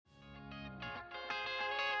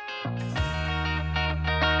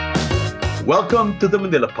Welcome to the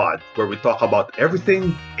Manila Pod, where we talk about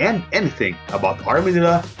everything and anything about our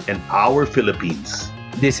Manila and our Philippines.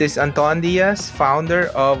 This is Anton Diaz, founder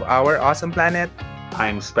of Our Awesome Planet.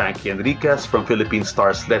 I'm Spanky Enriquez from Philippine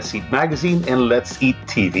Star's Let's Eat magazine and Let's Eat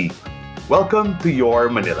TV. Welcome to your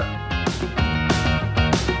Manila.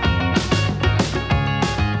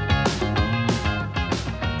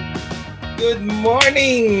 Good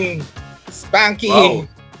morning, Spanky! Wow.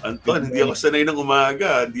 Anton, hindi ako sanay ng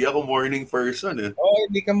umaga. Hindi ako morning person eh.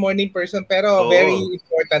 Hindi ka morning person, pero very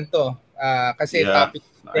important to. Kasi topic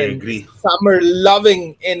I agree. Summer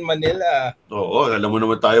loving in Manila. Oo, alam mo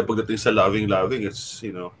naman tayo pagdating sa loving. It's,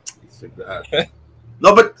 it's like that.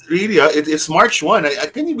 No, but really, it's March 1.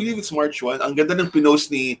 Can you believe it's March 1? Ang ganda ng pinost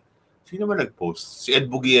ni... Sino ba nag-post? Si Ed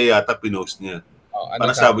Bugia yata pinost niya.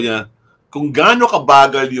 Parang sabi niya, kung gaano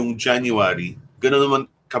kabagal yung January, gano'n naman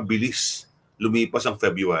kabilis lumipas ang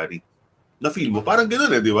February. Na-feel mo? Parang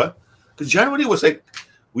gano'n di ba? Because January was like,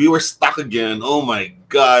 we were stuck again. Oh my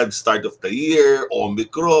God, start of the year,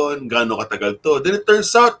 Omicron, gaano katagal to. Then it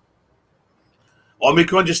turns out,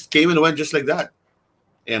 Omicron just came and went just like that.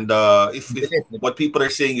 And if what people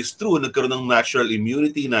are saying is true, nagkaroon ng natural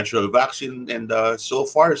immunity, natural vaccine, and so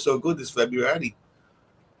far, so good this February.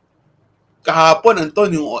 Kahapon,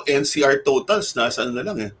 Anton, yung NCR totals, nasa na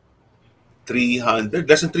lang eh. 300,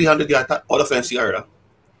 less than 300 yata, all of NCR,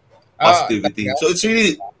 positivity. So it's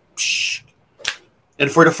really, and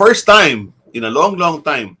for the first time in a long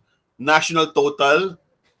time, national total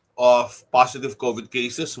of positive COVID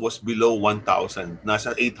cases was below 1,000.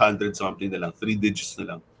 Nasa 800 something na lang, 3 digits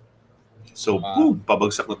na lang. So, boom,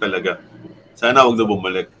 pabagsak na talaga. Sana huwag na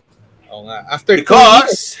bumalik. Oo nga. After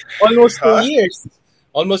because, 2 years, almost 2 years.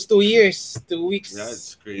 Almost 2 years, 2 weeks. Yeah,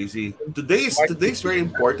 it's crazy. Today's very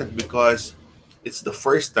important because it's the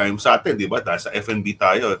first time sa atin, di ba? Sa FNB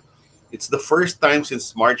tayo. It's the first time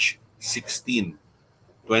since March 16,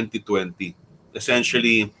 2020.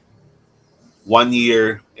 Essentially, 1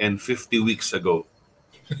 year and 50 weeks ago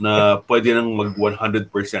na pwede nang mag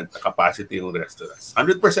 100% na capacity yung restaurants.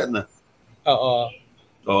 100% na. Oo.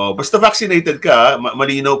 So, basta vaccinated ka,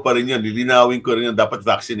 malinaw pa rin yun. Lilinawin ko rin yun, dapat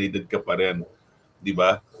vaccinated ka pa rin. Di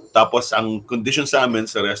ba? Tapos ang condition sa amin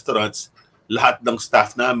sa restaurants, lahat ng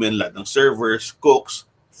staff namin, lahat ng servers, cooks,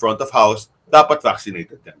 front of house, dapat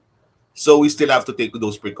vaccinated din. So we still have to take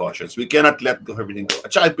those precautions. We cannot let go everything go.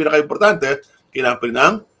 At saka yung pinaka-importante, kailangan pa rin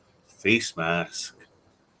ng face mask.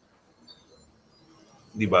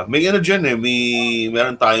 Di ba? May ano dyan eh,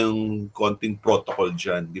 meron tayong konting protocol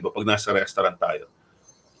dyan. Di ba? Pag nasa restaurant tayo.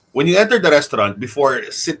 When you enter the restaurant,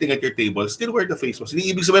 before sitting at your table, still wear the face mask.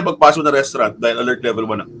 Hindi ibig sabihin pagpasok na restaurant, dahil alert level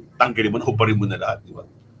 1 na, tanggalin mo na, huparin mo na lahat. Diba?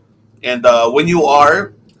 And when you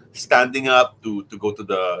are standing up to go to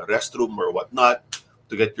the restroom or whatnot,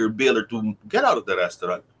 to get your bill or to get out of the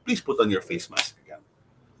restaurant, please put on your face mask again.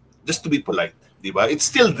 Just to be polite. Diba? It's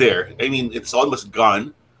still there. I mean, it's almost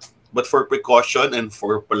gone. But for precaution and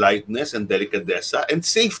for politeness and delicadeza and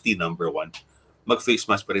safety, number 1, mag-face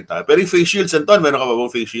mask pa rin tayo. Pero yung face shield, Anton, meron ka ba bang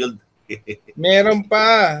face shield? Meron pa.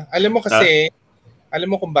 Alam mo kasi, alam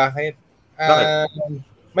mo kung bakit?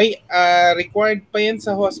 May required pa yan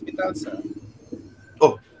sa hospitals.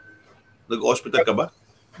 Oh, nag-hospital ka ba?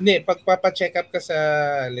 Hindi, pagpapacheck up ka sa,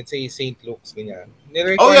 let's say, St. Luke's, ganyan.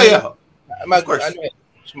 Oh, yeah. Of course.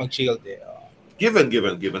 Mag-shield eh.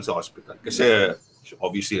 Given sa hospital. Kasi,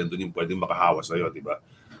 obviously, nandun yung pwedeng makahawa sa'yo, di ba?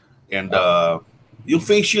 And, yung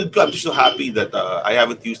face shield ko, I'm just so happy that I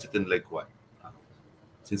haven't used it in like what?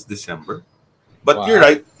 Since December. But You're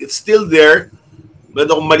right, it's still there.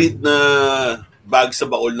 Meron akong maliit na bag sa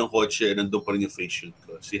baol ng kotse, nandun pa rin yung face shield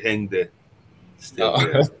ko. Si Hengde, still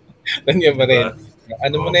there. Nandiyan pa rin.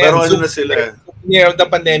 Ano mo na yan? Pero ano na sila? Year of the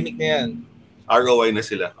pandemic na yan. ROI na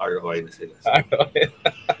sila.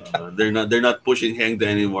 They're not pushing Hengde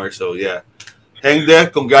anymore. So yeah.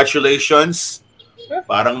 Hengde, congratulations.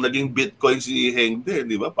 Parang naging Bitcoin si Hengde,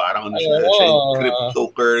 di ba? Parang siya yung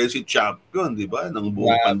cryptocurrency champion, di ba? Ng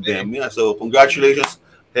buong pandemya. So, congratulations,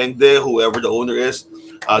 Hengde, whoever the owner is,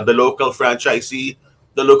 the local franchisee,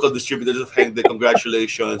 the local distributors of Hengde,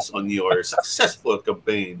 congratulations on your successful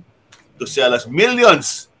campaign to sell us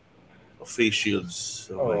millions of face shields.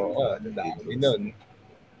 Dami nun.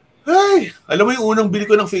 Ay, alam mo yung unang bili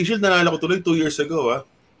ko ng face shield, nalala ko tuloy 2 years ago,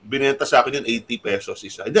 binenta sa akin yun 80 pesos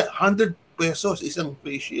isa. Hindi, 100 pesos isang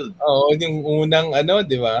face shield. Oo, yung unang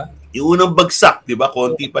di ba? Yung unang bagsak, di ba?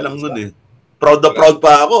 Konti pa lang nun eh. Proud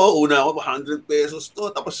pa ako. Una ako, 100 pesos to.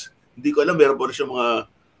 Tapos, hindi ko alam, meron pa rin siya mga,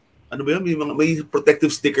 ano ba yun? May protective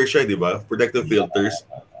sticker siya, di ba? Protective filters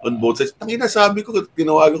on both sides. Tangina, sabi ko,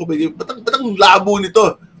 tinawagan ko, ba't ang labo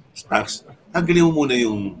nito? Spanks, tanggalin mo muna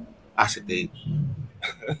yung acetate.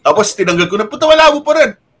 Tapos tinanggal ko na, puta wala mo pa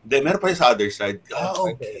rin. Hindi, meron pa yung sa other side.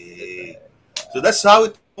 Okay. So that's how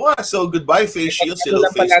it was. So goodbye face shield, Magkano still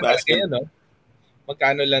lang face pala mask. talaga yun, no?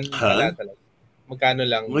 Magkano lang pala talaga? Magkano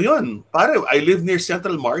lang? Ngayon, pare, I live near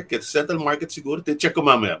Central Market. Central Market siguro. Check ko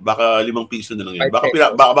mamaya. Baka 5 piso na lang yan.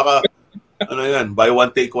 Baka ano yan, buy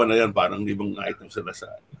one, take one na yan. Parang ibang items na nasa.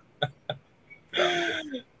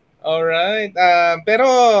 Alright. Pero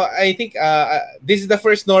I think this is the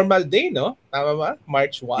first normal day, no? Tama ba?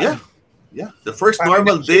 March 1. Yeah. The first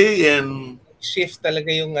normal day and shift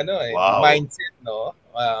talaga yung wow. mindset, no?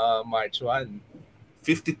 March 1.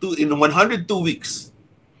 52 in 102 weeks.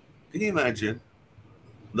 Can you imagine?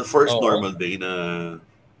 The first normal day na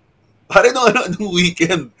pare nung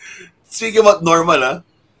weekend. Speaking about normal,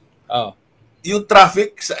 yung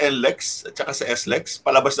traffic sa NLEX at saka sa SLEX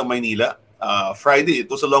palabas ng Maynila, Friday, it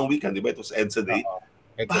was a long weekend, di ba? It was EDSA Day.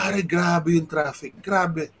 Pare, grabe yung traffic.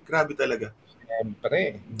 Grabe talaga.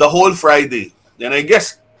 Siyempre. The whole Friday. And I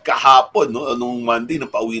guess kahapon, no, nung Monday,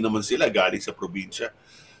 napauwi naman sila galing sa probinsya.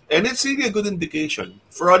 And it's really a good indication.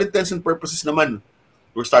 For all intents and purposes naman,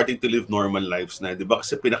 we're starting to live normal lives na. Di ba?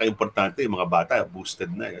 Kasi pinaka-importante, yung mga bata,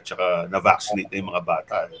 boosted na. At saka na-vaccinate na yung mga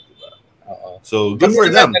bata. Di ba? So, good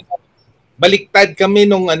for them. Baliktad kami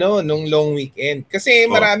nung long weekend. Kasi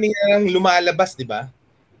maraming lumalabas, di ba?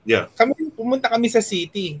 Yeah. Pumunta kami sa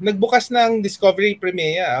city. Nagbukas ng Discovery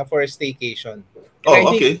Premiere for a staycation.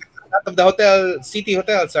 Okay. A lot of the city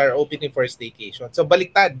hotels are opening for staycation. So,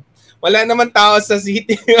 baliktad. Wala naman tao sa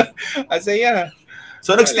city. Asaya.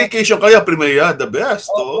 So, nag-staycation kayo, Primera, the best.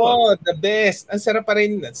 Oo, the best. Ang sarap pa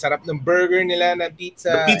rin. Ang sarap ng burger nila, na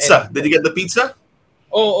pizza. The pizza. Did you get the pizza?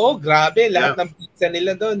 Oo, grabe. Lahat ng pizza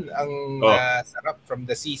nila doon. Ang sarap from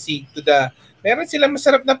the sisig to the... Meron sila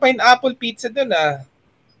masarap na pineapple pizza doon,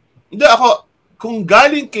 Hindi, ako, kung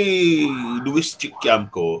galing kay Luis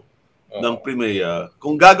Chiquiamco ng Primera,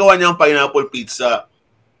 kung gagawa niya ang pineapple pizza,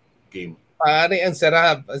 game. Pare, ang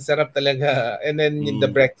sarap. Ang sarap talaga. And then the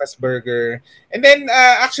breakfast burger. And then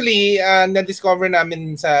actually, na-discover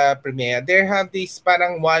namin sa Premiere, there have this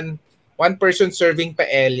parang one person serving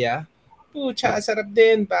paella. Pucha, sarap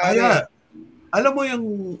din, pare. Alam mo yung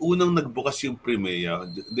unang nagbukas yung Premiere,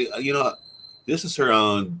 you know, this is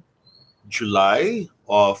around July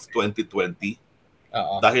of 2020.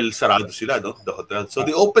 Dahil sarado sila, no? The hotel. So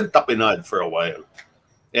they opened Tapinad for a while.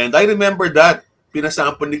 And I remember that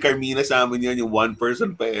pinasample ni Carmina sa amin yan, yung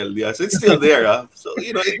one-person paella. So it's still there, So,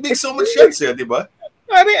 you know, it makes so much sense, di ba?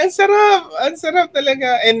 Pare, ang sarap. Ang sarap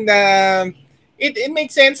talaga. And it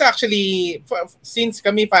makes sense actually, since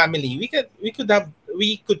kami family,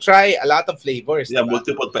 we could try a lot of flavors. Yeah, diba?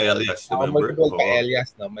 Multiple paellas, remember? Multiple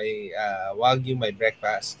paellas, no? May wagyu, may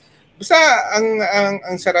breakfast. Basta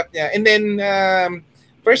ang sarap niya. And then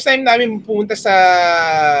first time namin pumunta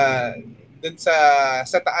dun sa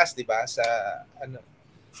taas, 'di ba? Sa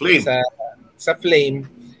Flame. Sa Flame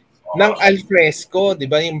ng Alfresco, 'di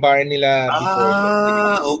ba? Yung bar nila before.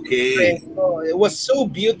 Okay. Alfresco. It was so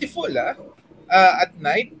beautiful, at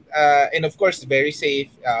night. And of course, very safe.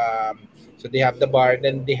 So they have the bar,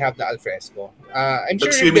 then they have the Alfresco. I'm sure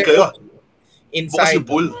swimming kayo inside. Bukas yung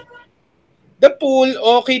pool. The pool,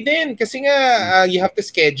 okay din. Kasi nga, you have to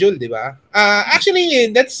schedule, di ba?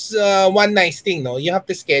 Actually, that's one nice thing, no? You have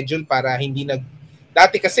to schedule para hindi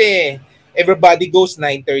dati kasi, everybody goes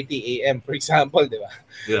 9:30 a.m., for example, di ba?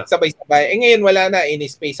 Yeah. Sabay-sabay. Ngayon, wala na.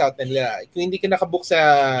 In-space out na nila. Kung hindi ka nakabook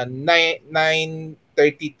sa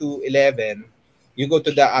 9:30 to 11, you go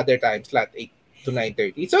to the other time slot, 8 to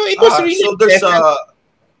 9:30. So, it was really... So,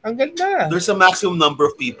 ang ganda. There's a maximum number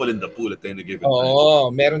of people in the pool at any given time.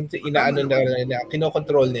 Meron na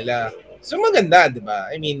kinokontrol nila. So maganda, 'di ba?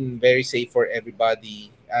 I mean, very safe for everybody.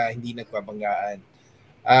 Hindi nagpapanggaan.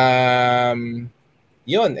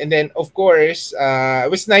 Yun. And then of course, it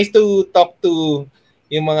was nice to talk to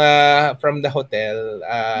yung mga from the hotel,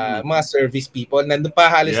 mga service people. Nandun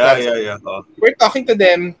pa halos Yeah. We're talking to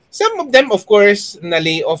them. Some of them, of course,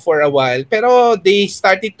 na-lay off for a while. Pero they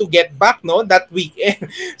started to get back, no? That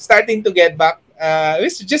weekend. Starting to get back. It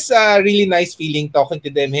was just a really nice feeling talking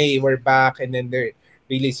to them. Hey, we're back. And then they're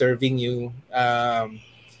really serving you.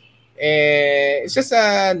 It's just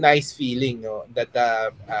a nice feeling, no? That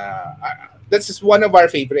that's just one of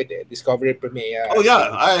our favorite Discovery Premiere. Oh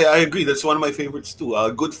yeah, I agree. That's one of my favorites too.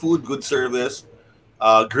 Good food, good service,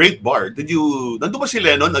 great bar. Nandun ba si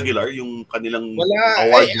Lennon Aguilar, yung kanilang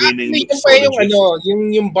award-winning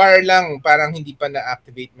yung bar lang, parang hindi pa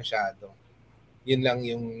na-activate masyado. Yun lang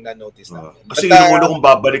yung na-notice namin. Kasi yung una kong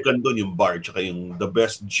babalikan doon, yung bar, tsaka yung the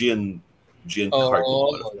best gin cart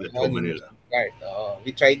in Manila.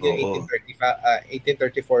 We tried yung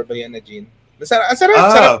 1834 ba yan na gin?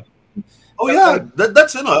 Sarap. Oh yeah, Tapos,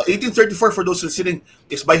 that's 1834 for those listening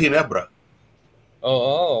is by Ginebra,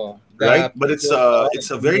 oo, right? the But it's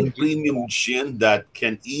a very premium gin nila. premium gin that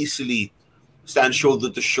can easily stand shoulder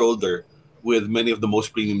to shoulder with many of the most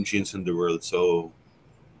premium gins in the world. So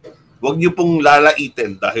wag niyo pong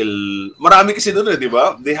lalaitin dahil marami kasi doon, di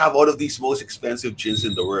ba? They have all of these most expensive gins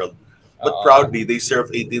in the world. But Oo, proudly, they serve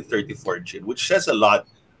 1834 gin, which says a lot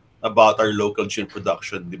about our local gin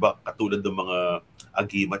production, di ba? Katulad ng mga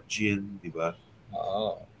Agimat gin, di ba?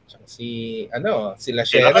 oo. Tsaka sila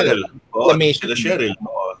Cheryl, Kailangan, oh, Proclamation. sila Cheryl.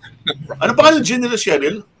 Oh. Ano pa Proclamation. gin nila,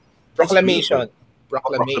 Cheryl? It's beautiful. Proclamation.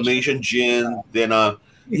 Proclamation. Proclamation gin. Then,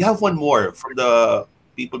 you have one more from the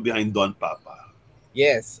people behind Don Papa.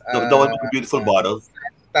 Yes. The one with the beautiful bottle.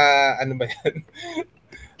 Ano ba yan?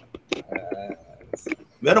 Uh,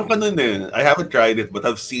 Meron ka nun eh. I haven't tried it, but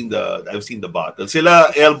I've seen the bottle.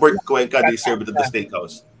 Sila Albert Cuenca, they serve it at the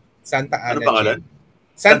steakhouse. Santa Ano Ana pangalan? Gin.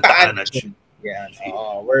 Santa Santa Ana Ana Gin. Gin. Yan.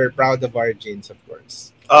 We're proud of our gins, of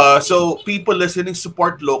course. So people listening,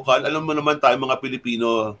 support local. Alam mo naman tayo mga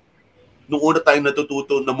Pilipino, nung una tayong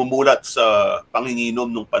natututo namumulat sa panginginom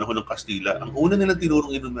nung panahon ng Kastila, ang una nilang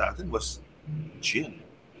tinurong inom natin was gin.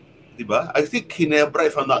 Diba? I think Ginebra,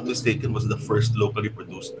 if I'm not mistaken, was the first locally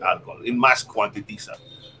produced alcohol in mass quantities.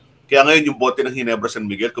 Kaya ngayon yung bote ng Ginebra San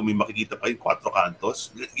Miguel, kung may makikita pa yung 4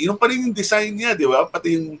 cantos, yun pa rin yung design niya, di ba?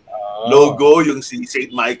 Pati yung Oh. logo, yung si Saint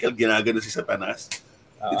Michael, ginagano si Satanas.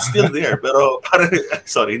 It's still there, pero parang,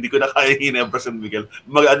 sorry, hindi ko na kaya yung Ginebra San Miguel.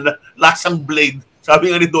 Lasang blade. Sabi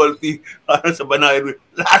nga ni Dolphy, parang sa banayan,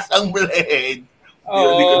 lasang blade.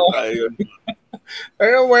 Hindi ko na Oh. kaya yun.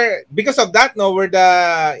 Pero because of that, no, we're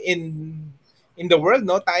in the world,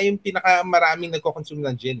 no, tayo yung pinakamaraming nagko-consume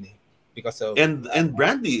ng gin eh. Because of And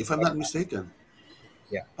brandy, if I'm not mistaken.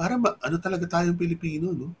 Yeah. Para ano talaga tayong Pilipino,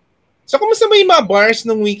 no? So, kumusta ba yung mga bars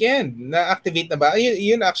nung weekend? Na-activate na ba?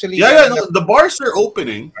 Yun actually. Yeah, no, the bars are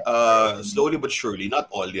opening slowly but surely.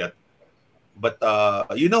 Not all yet. But,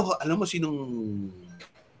 alam mo sinong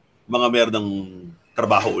mga meron ng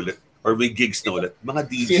trabaho ulit or may gigs na ulit? Mga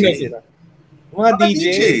DJ. Sino? Mga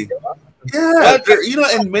DJ.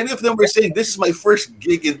 Yeah, and many of them were saying, this is my first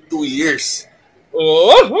gig in 2 years.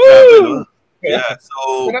 Oh! Grabe, no? Yeah,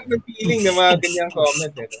 so... Sarap ng feeling ng mga ganyang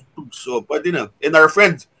comment. So, pwede na. And our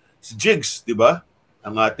friend, si Jigs, di ba?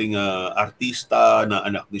 Ang ating artista na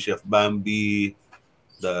anak ni Chef Bambi,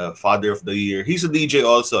 the father of the year. He's a DJ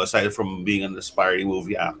also, aside from being an aspiring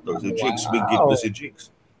movie actor. So, Jigs, big gig na si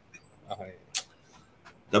Jigs. Okay.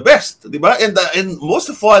 The best, di ba? And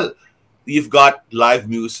most of all, you've got live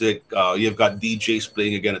music, you've got DJs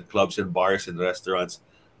playing again at clubs and bars and restaurants.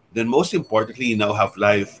 Then most importantly, you now have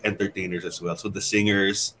live entertainers as well. So the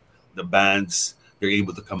singers, the bands, they're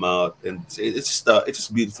able to come out, and it's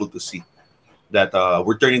just beautiful to see that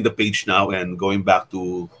we're turning the page now and going back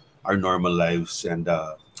to our normal lives. And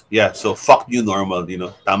so fuck new normal,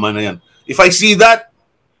 Tama na yan. If I see that,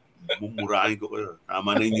 mumurahin ko kayo.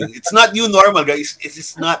 Tama na yun. It's not new normal, guys.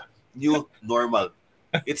 It's not new normal.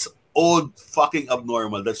 It's old fucking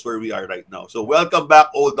abnormal. That's where we are right now. So welcome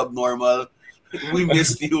back, old abnormal. We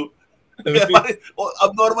missed you.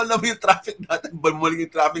 Abnormal na yung traffic natin. Bumalik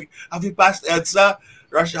yung traffic. Have you passed EDSA?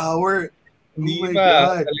 Rush hour? Oh my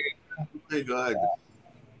God. Oh my God.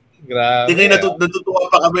 Grabe. Di kayo natutuwa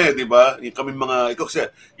pa kami, di ba? Kami mga, ikaw kasi,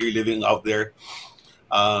 you're living out there.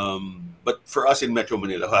 But for us in Metro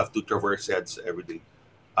Manila, who have to traverse EDSA every day,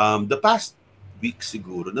 the past week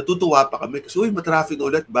siguro, natutuwa pa kami kasi, matraffic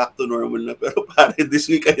ulit, back to normal na. Pero pare, this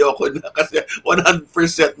week ayoko na kasi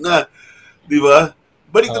 100% na. Di ba?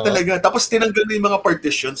 Balik na talaga. Tapos tinanggal na yung mga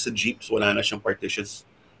partitions sa jeeps. Wala na siyang partitions.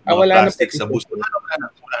 Mga wala plastic na sa bus. Wala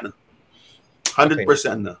na.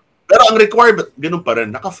 100% na. Pero ang requirement, ganun pa rin.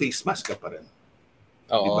 Naka-face mask ka pa rin.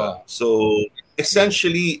 Oo. Diba? So,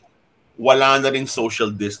 essentially, wala na rin social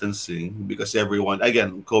distancing because everyone,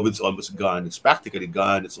 again, COVID's almost gone. It's practically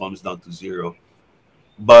gone. It's almost down to zero.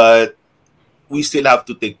 But we still have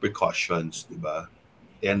to take precautions, diba?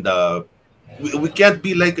 And we can't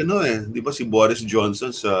be like di ba si Boris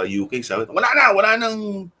Johnson sa UK sabi, wala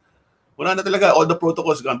na talaga, all the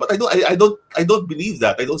protocols gone. But I don't believe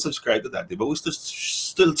that. I don't subscribe to that. Di ba? We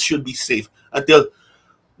still should be safe until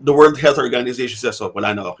the World Health Organization says,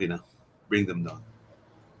 wala na, okay na. Bring them down.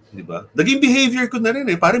 Di ba? Naging behavior ko na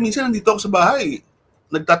rin eh. Parang minsan nandito ako sa bahay,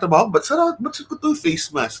 nagtatrabaho, ba't ko to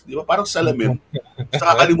face mask? Di ba? Parang salamin.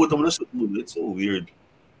 Sa kakalimutan mo na suot mo. It's so weird.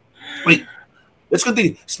 Wait. Let's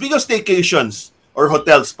continue. Speaking of staycations or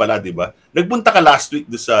hotels pala, di ba? Nagpunta ka last week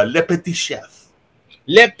sa Le Petit Chef.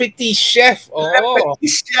 Le Petit Chef. Oh. Le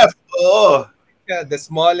Petit Chef. Oh. Yeah, the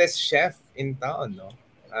smallest chef in town, no?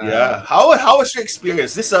 Uh, Yeah. How was your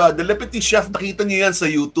experience? This the Lepeti Chef, nakita niyo yan sa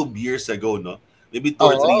YouTube years ago, no? Maybe 2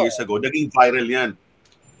 or 3 years Oo. ago. Naging viral yan.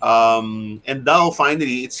 And now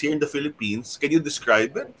finally it's here in the Philippines. Can you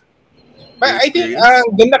describe it? But Your I think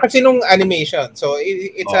experience? ganda kasi nung animation. So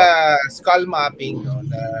it's Oh, a skull mapping, no.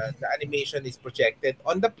 The animation is projected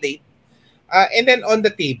on the plate, and then on the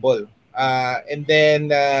table. And then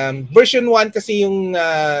version 1 kasi yung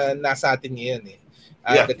nasa atin ngayon eh.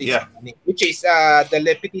 yeah, That is yeah. running, which is the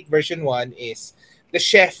Le Petit version 1 is the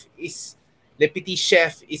chef is Le Petit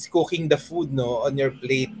chef is cooking the food, no, on your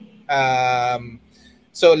plate.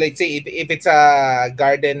 So let's say if it's a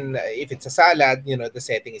garden, if it's a salad, you know, the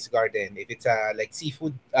setting is garden. If it's a like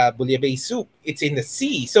seafood bouillabaisse soup, it's in the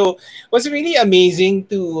sea. So it was really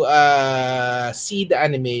amazing to see the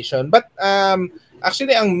animation. But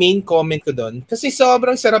actually ang main comment ko doon kasi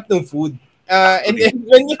sobrang sarap ng food. And Actually,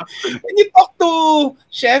 then when you talk to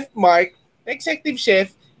Chef Mark, executive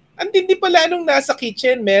chef, ang tindi pala nung nasa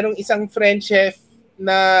kitchen, merong isang French chef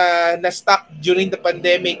na stuck during the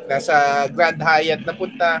pandemic, nasa Grand Hyatt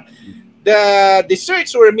napunta. The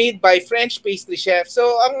desserts were made by French pastry chef. So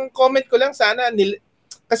ang comment ko lang sana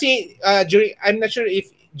kasi during I'm not sure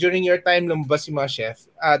if during your time lumabas yung mga chef,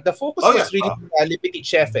 the focus oh yeah. was really Le Petit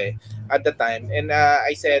Chef at the time. And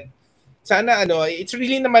I said sana it's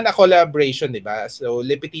really naman a collaboration, di ba? So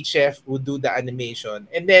Le Petit Chef would do the animation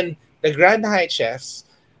and then the Grand Hyatt chefs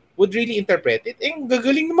would really interpret it. Eh,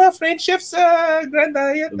 gagaling ng mga French chefs sa Grand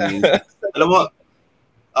Hyatt. Amazing. Alam mo,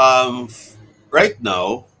 right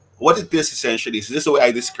now, what it is essentially is this is the way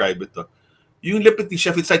I describe it. To. Yung Le Petit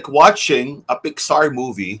Chef, it's like watching a Pixar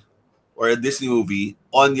movie or a Disney movie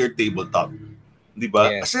on your tabletop. Di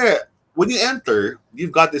ba? Yes. Kasi when you enter,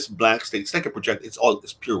 you've got this blank slate. It's like a project. It's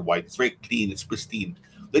pure white. It's very clean. It's pristine.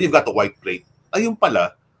 Then you've got the white plate. Ayun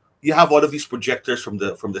pala, you have all of these projectors from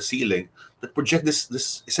the ceiling that project this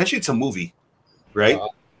essentially it's a movie, right?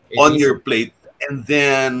 It On is. your plate. And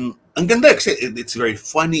then ang ganda kasi it's very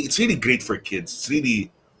funny. It's really great for kids.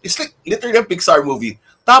 It's like literally a Pixar movie.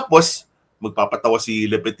 Tapos magpapatawa si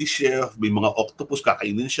Le Petit Chef, may mga octopus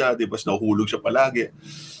kakainin siya, di ba? Nahuhulog siya palagi.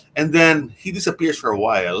 And then he disappears for a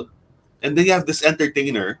while. And then you have this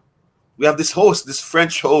entertainer. We have this host, this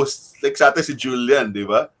French host, like sa atin si Julian, di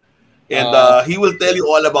ba? And he will tell you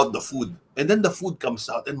all about the food. And then the food comes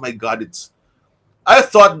out, and my God, I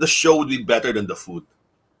thought the show would be better than the food.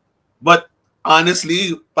 But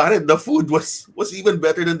honestly, pare, the food was even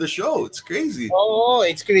better than the show. It's crazy. Oo,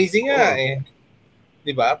 it's crazy nga Oh. eh.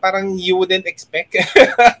 'Di ba? Parang you wouldn't expect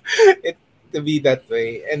it to be that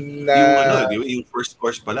way. And Di ba, yung first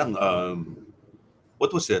course pa lang,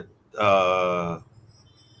 what was it?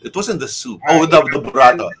 It wasn't the soup. Oh, the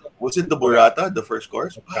burrata. Was it the burrata, the first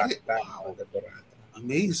course? Pare, wow. the burrata.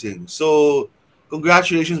 Amazing. So,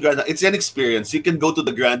 congratulations, Grand. It's an experience. You can go to the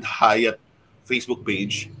Grand Hyatt Facebook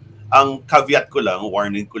page. Ang caveat ko lang,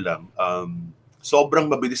 warning ko lang, sobrang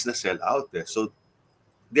mabilis na sell out eh. So,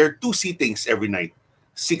 there are 2 seatings every night.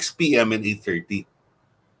 6 p.m. and 8:30.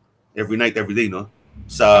 Every night, every day, no?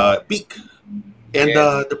 Sa peak. And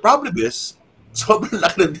Yes. the problem is, sobrang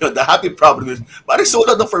laki na the happy problem is, parang sold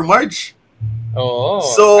out na for March. Oo.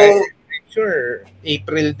 So, I'm sure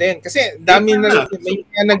April din. Kasi dami April na na. may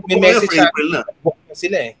nagme-message For sa April na. book na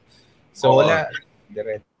sila eh. So Oo. wala.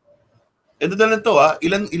 Direct. And na lang to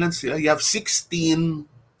ilan sila? You have 16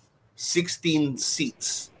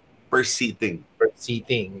 seats per seating. Per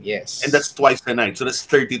seating, yes. And that's twice a night. So that's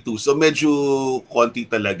 32. So medyo konti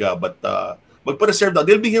talaga. But magpa-reserve na.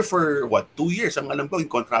 They'll be here for 2 years? Ang alam ko, yung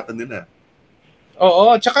kontrata nila.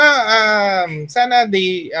 Oo, tsaka sana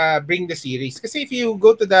they bring the series. Kasi if you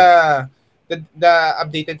go to the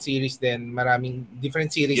updated series then maraming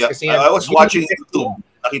different series Yeah, kasi I was watching YouTube.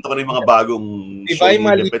 Nakita ko na yung mga bagong Diba show yung ni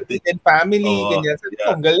mga Lepeti. limited family, Oo, ganyan. Sabi ko,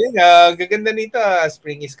 yeah. ang galing gaganda nito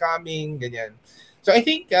spring is coming, ganyan. So I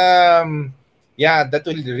think, yeah, that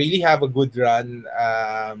will really have a good run.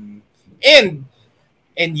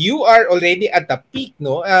 And you are already at the peak,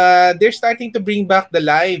 no? They're starting to bring back the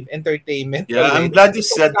live entertainment Yeah, already. I'm glad you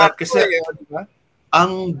said that kasi Diba?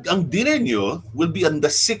 ang dinner nyo will be on the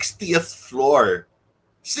 60th floor.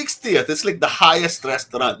 60th, it's like the highest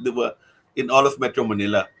restaurant, di ba, in all of Metro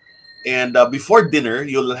Manila. And before dinner,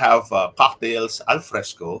 you'll have cocktails al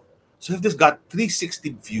fresco. So you've just got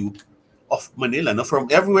 360 view of Manila, no? From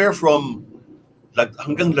everywhere, from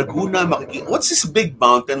hanggang Laguna. What's this big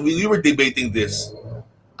mountain? We were debating this.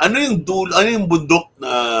 Ano yung bundok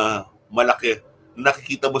na malaki na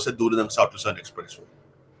nakikita mo sa dulo ng South Luzon Expressway?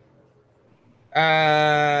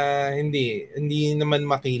 Hindi naman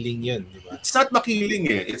makiling yun, di ba? It's not makiling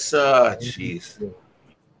eh. It's jeez.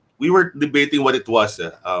 We were debating what it was.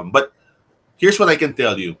 But Here's what I can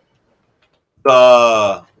tell you.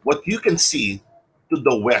 The what you can see to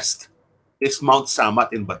the west is Mount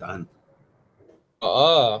Samat in Bataan.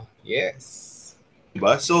 Oh, yes.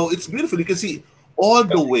 Diba? So it's beautiful. You can see all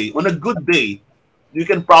the way. On a good day, you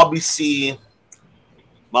can probably see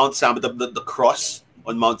Mount Samat, the cross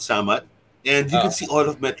on Mount Samat, and you can Uh, see all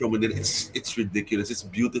of Metro Manila. It's ridiculous. It's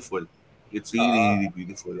beautiful. It's really, uh, really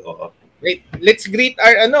beautiful. Wait, let's greet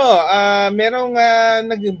our merong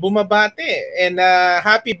bumabate and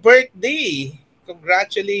happy birthday.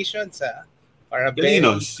 Congratulations for a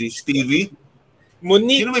Kanino? very Si Stevie?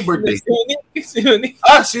 Sino may Monique. birthday? Si Monique. Si Monique.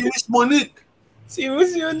 Ah, si Miss Monique. Si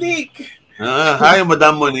Miss Unique. Ah, hi,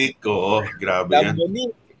 Madam Monique. Oo, grabe Love yan.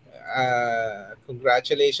 Monique.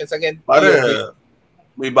 Congratulations again to Pare, your birthday.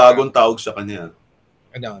 may bagong tawag sa kanya.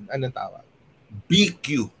 Anong tawag?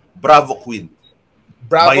 BQ, Bravo Queen.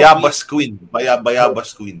 Bravo Queen. Bayabas Queen.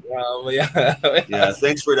 Bayabas Queen. Yeah. Yeah,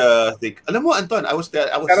 thanks for the thing. Alam mo, Anton,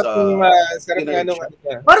 Sarap nga nung ano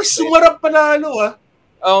niya. parang sumarap palalo, ah.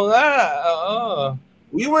 Oo nga, oo.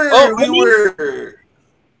 We I mean, were,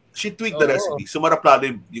 she tweaked the oo. recipe. Sumarap lalo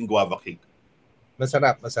yung guava cake.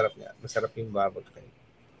 Masarap nga. Masarap yung babag kayo. Di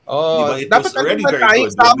ba? Oh, It dapat was already ba very tayo?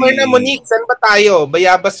 good. Summer na, Monique. Saan ba tayo?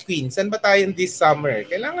 Bayabas Queen. Saan ba tayo this summer?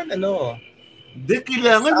 Kailangan Hindi,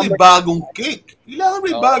 kailangan may Summer. bagong cake. Kailangan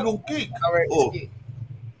may Oo. bagong cake. Summer is Oh. key.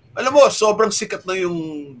 Alam mo, sobrang sikat na yung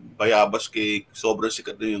bayabas cake. Sobrang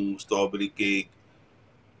sikat na yung strawberry cake.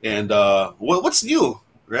 And what's new?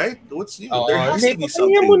 Right? What's new? Oo. There has to be Papahinga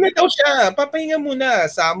something. muna daw siya. Papahinga muna.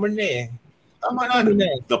 Summer na eh. Tama na.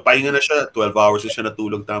 Napahinga na siya. 12 hours na siya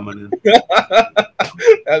natulog. Tama na.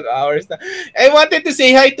 12 hours na. I wanted to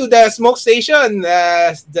say hi to the smoke station.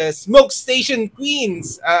 The smoke station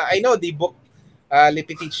queens. I know, they book Le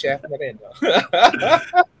Petit Chef na rin. No?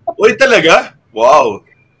 Uy, talaga? Wow.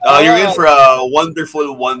 You're in Oo. for a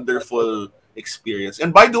wonderful, wonderful experience.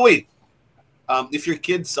 And by the way, if your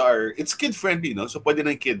kids are, it's kid-friendly, no? So, pwede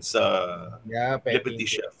na yung kids Yeah, Le pwede.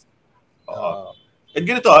 Petit Chef. Oo. And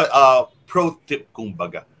ganito, pro tip kung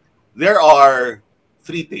baga. There are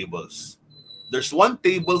 3 tables. There's 1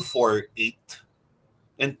 table for 8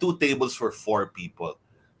 and 2 tables for 4 people.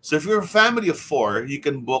 So if you're a family of 4, you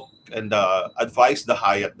can book and advise the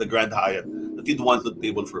Hyatt, the Grand Hyatt, that you'd want a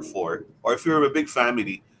table for 4. Or if you're a big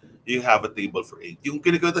family, you have a table for 8. Yung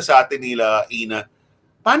kinikwento sa atin nila, Ina,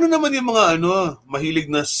 paano naman yung mga mahilig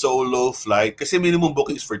na solo flight? Kasi minimum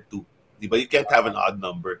bookings for 2. Di ba? You can't have an odd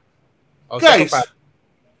number. Guys,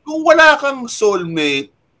 kung wala kang soulmate,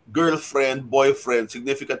 girlfriend, boyfriend,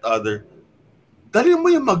 significant other, dali mo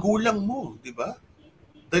yung magulang mo, di ba?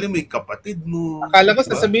 Dali mo yung kapatid mo. Akala ko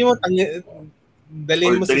diba? sasabihin mo,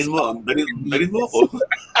 dalhin mo dalhin mo ako.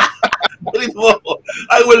 Dalhin mo ako.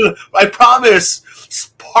 I promise,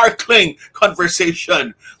 sparkling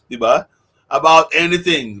conversation, di ba? About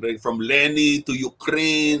anything, right? From Lenny to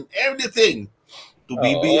Ukraine, everything. To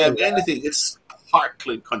BBM, anything. It's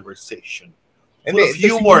sparkling conversation. Full of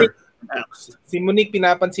humor. Si Monique,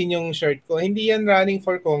 pinapansin yung shirt ko. Hindi yan running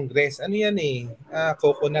for Congress. Ano yan eh?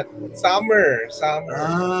 Coconut. Summer.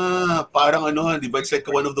 Parang di ba? It's like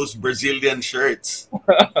one of those Brazilian shirts.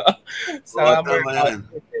 Summer. Yan.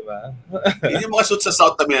 Diba? Yun yung mga suit sa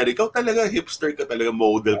South America. Talaga, hipster ka talaga,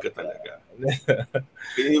 model ka talaga.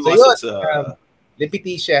 Yun yung mga suit sa... Le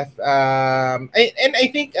Petit Chef. And I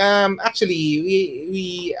think, actually,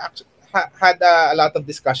 we had a lot of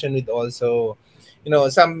discussion with also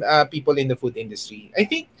some people in the food industry. I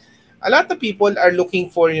think a lot of people are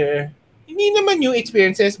looking for hindi naman new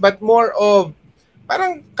experiences but more of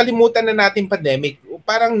parang kalimutan na natin pandemic.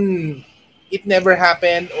 Parang it never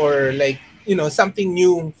happened or like something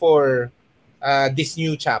new for this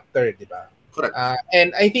new chapter, di ba? Correct.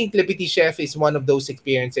 And I think Le Petit Chef is one of those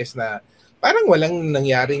experiences na parang walang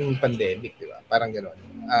nangyaring pandemic, di ba? Parang gano'n.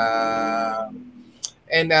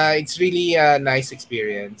 And it's really a nice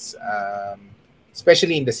experience.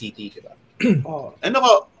 Especially in the city, di ba? And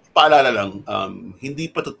paalala lang,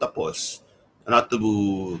 hindi pa ito tapos. Not to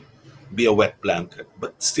be a wet blanket.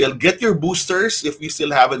 But still, get your boosters if you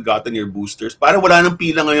still haven't gotten your boosters. Parang wala nang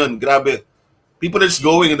pila ngayon. Grabe. People are just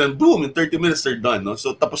going and then boom, in 30 minutes they're done. No?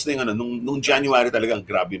 So tapos na yung nung January talaga,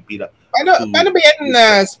 grabe yung pila. Paano ba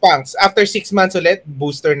yan, Spanks? After 6 months ulit,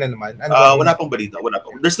 booster na naman? Wala pang balita. Wala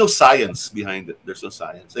pang. There's no science behind it. There's no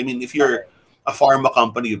science. I mean, if you're a pharma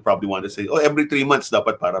company, you'd probably want to say, every 3 months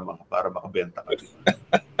dapat para makabenta ka.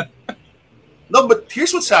 No, but here's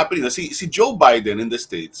what's happening. Si Joe Biden in the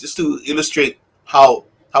States, just to illustrate how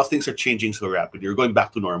things are changing so rapidly, or going back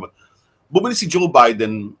to normal. Bumili si Joe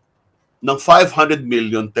Biden ng 500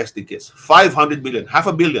 million testing kits. 500 million,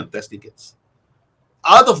 500 million testing kits.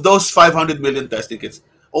 Out of those 500 million testing kits,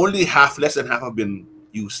 only half, less than half have been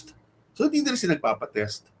used. So hindi na rin sila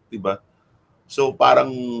nagpapatest, di ba? So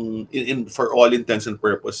parang for all intents and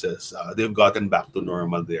purposes, they've gotten back to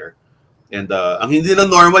normal there. And ang hindi na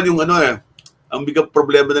normal yung ang bigang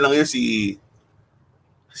problema na lang yan si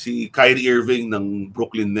Kyrie Irving ng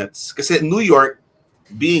Brooklyn Nets. Kasi New York,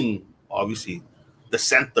 being obviously the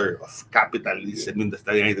center of capitalism in the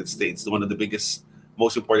United States, one of the biggest,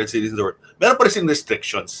 most important cities in the world, meron pa rin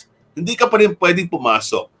restrictions. Hindi ka pa rin pwedeng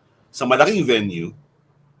pumasok sa malaking venue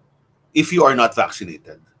if you are not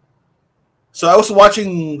vaccinated. So I was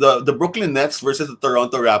watching the Brooklyn Nets versus the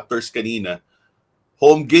Toronto Raptors kanina.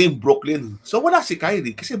 Home game, Brooklyn. So wala si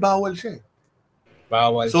Kyrie kasi bawal siya.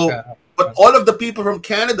 Bawal So, siya. but all of the people from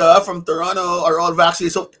Canada, from Toronto, are all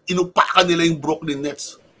vaccinated. So, inupakan nila yung Brooklyn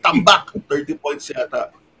Nets. Tambak, 30 points yata.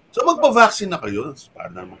 So, magpa-vaccine na kayo. Para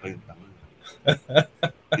naman kayong tanga.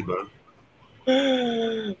 Diba?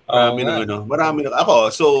 Marami na. Ako,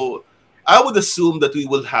 so, I would assume that we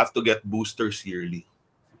will have to get boosters yearly.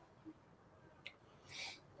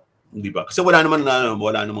 Diba? Kasi wala namang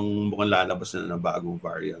mukhang lalabas na bagong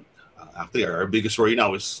variant. Actually, our biggest worry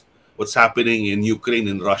now is what's happening in Ukraine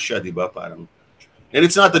and Russia, di ba? Parang, and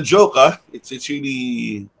it's not a joke, It's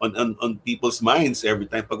really on people's minds every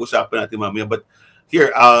time pag-usapan natin mamaya. But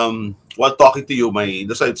here, while talking to you,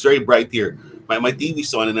 it's very bright here. My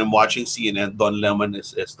TV's on and I'm watching CNN. Don Lemon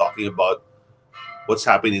is talking about what's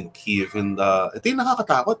happening in Kiev. And ito yung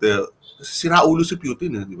nakakatakot Kasi sira ulo si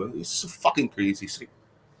Putin, di ba? It's so fucking crazy.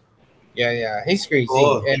 Yeah. He's crazy.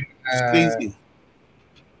 Oh, and it's crazy.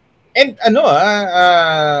 And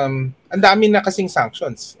ang dami na kasing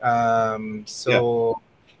sanctions. So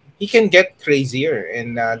he can get crazier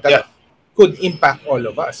and that could impact all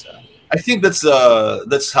of us. I think that's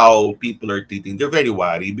how people are treating. They're very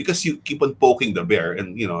wary because you keep on poking the bear,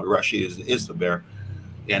 and Russia is the bear,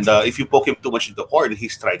 and if you poke him too much in the horn, he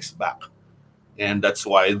strikes back, and that's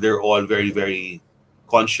why they're all very, very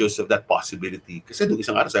conscious of that possibility. Kasi nung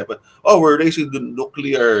isang araw sabi pa, we're raising the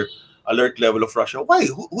nuclear alert level of Russia. Why?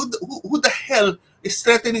 Who the hell is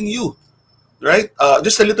threatening you? Right?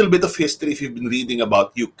 Just a little bit of history if you've been reading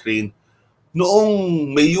about Ukraine.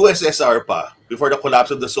 Noong may USSR pa, before the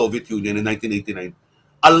collapse of the Soviet Union in 1989,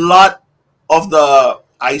 a lot of the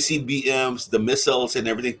ICBMs, the missiles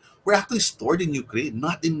and everything were actually stored in Ukraine,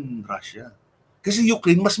 not in Russia. Kasi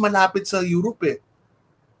Ukraine mas malapit sa Europe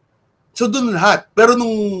So dun lahat. Pero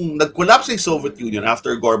nung nag-collapse yung Soviet Union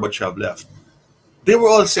after Gorbachev left, they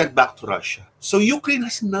were all sent back to Russia. So Ukraine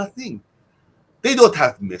has nothing. They don't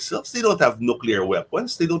have missiles. They don't have nuclear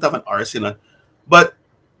weapons. They don't have an arsenal. But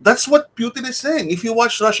that's what Putin is saying. If you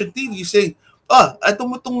watch Russian TV, he's saying,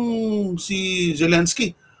 itong si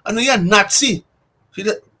Zelensky, ano yan, Nazi.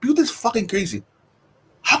 Putin's fucking crazy.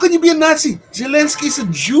 How can you be a Nazi? Zelensky is a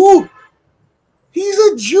Jew. He's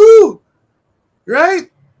a Jew.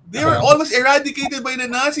 Right? They were almost eradicated by the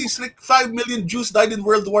Nazis. Like 5 million Jews died in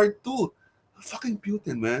World War II. Fucking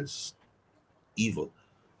Putin, man. It's evil.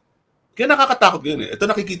 Kaya nakakatakot yun Ito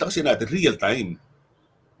nakikita kasi natin, real time.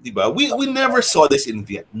 Diba? We never saw this in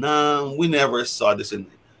Vietnam. We never saw this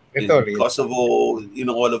in Kosovo,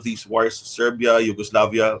 all of these wars, Serbia,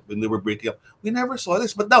 Yugoslavia, when they were breaking up. We never saw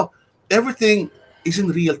this. But now, everything is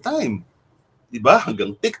in real time. Diba?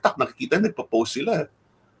 Hanggang TikTok, nakikita, nagpa-post sila.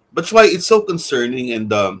 That's why it's so concerning,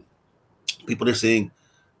 and people are saying,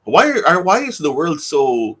 why is the world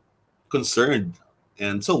so concerned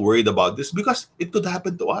and so worried about this? Because it could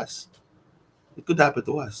happen to us. It could happen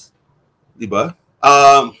to us. Diba?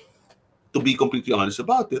 To be completely honest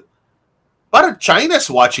about it, para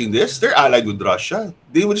China's watching this, they're allied with Russia.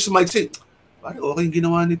 They just might say, parang okay yung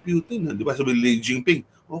ginawa ni Putin. Diba? Sabi Xi Jinping,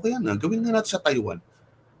 okay yan gawin na natin sa Taiwan.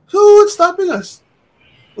 So what's stopping us?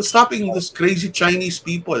 What's stopping those crazy Chinese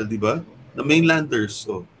people, di ba? The mainlanders.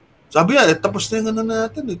 So, sabi tapos na yung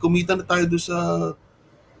natin. Kumita na tayo doon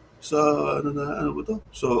sa ano ba to?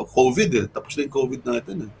 So, COVID Tapos na yung COVID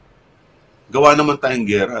natin Gawa naman tayong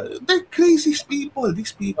gera. They're crazy people,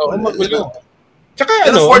 these people. Magulo. Tsaka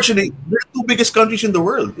and unfortunately, they're the two biggest countries in the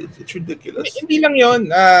world. It's ridiculous. Hindi lang yun.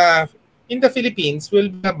 In the Philippines will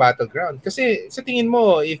be a battleground. Kasi sa tingin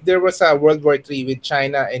mo, if there was a World War III with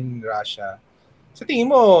China and Russia, sa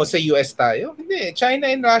tingin mo, sa US tayo? Hindi.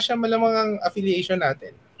 China and Russia malamang ang affiliation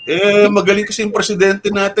natin. Magaling kasi yung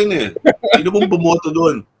presidente natin Sino bang bumoto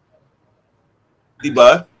doon?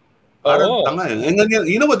 Diba? Parang tanga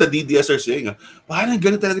You know what the DDS are saying? Parang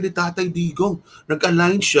ganun talaga ni Tatay Digong.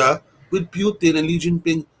 Nag-align siya with Putin and Xi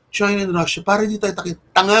Jinping, China and Russia, para hindi tayo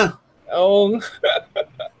tanga.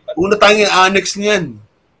 Una tayong i-annex niyan.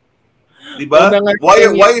 Diba?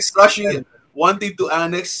 Why is Russia wanting to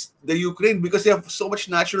annex the Ukraine? Because they have so much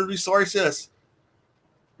natural resources.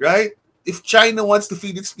 right? If China wants to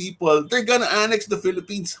feed its people, they're gonna annex the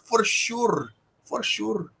Philippines for sure. For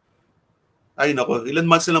sure. Ay nako, ilan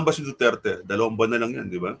months na lang ba si Duterte? 2 buwan na lang yan,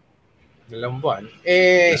 di ba? Dalawang buwan.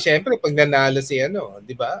 Yeah. Syempre, pag nanalo si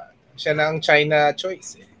di ba? Siya na ang China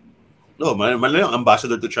choice. No, man yung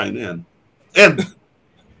ambassador to China yan. And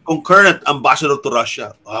concurrent ambassador to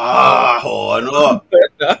Russia.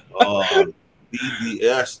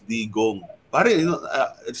 DDS, Digong. Pare,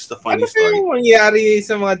 it's the funny story. Ano mangyari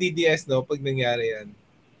sa mga DDS, no? Pag nangyari yan?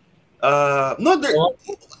 No,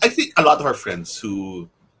 I think a lot of our friends who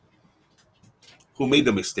made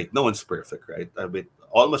the mistake. No one's perfect, right? I mean,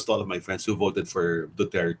 almost all of my friends who voted for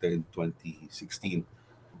Duterte in 2016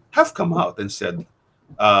 have come out and said,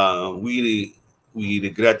 we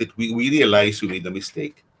regret it. We realize we made a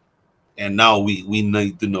mistake. And now we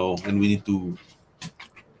need to know and we need to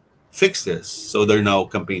fix this. So they're now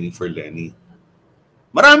campaigning for Lenny.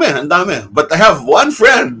 Marami, ang dami. But I have one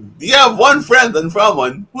friend. You have one friend and from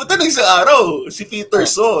one. Puta na isang araw. Si Peter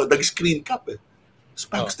So, nag-screen cap eh.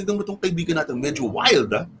 Spanks, tignan mo itong kaibigan natin. Medyo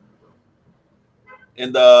wild, ah.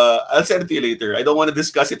 And I'll send it to you later. I don't want to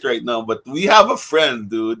discuss it right now, but we have a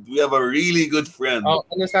friend, dude. We have a really good friend. Oh,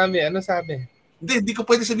 ano sabi? Hindi ko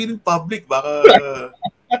pwede sabihin in public. Baka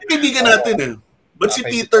kaibigan natin eh. But si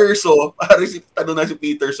Peter So, tanong na si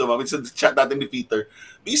Peter So, sa chat natin ni Peter,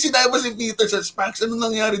 busy tayo ba si Peter sa Spanks? Ano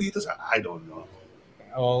nangyari dito sa, I don't know.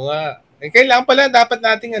 Oo nga. Kailangan pala, dapat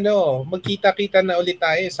nating magkita-kita na ulit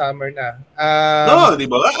tayo, summer na. No, di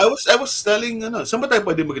ba? I was telling, saan ba tayo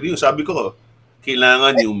pwede mag-renew? Sabi ko,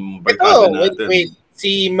 kailangan yung barkada natin. Wait.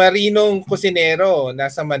 Si Marinong Cusinero,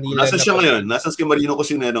 nasa Manila. Nasaan siya ngayon? Nasaan si Marino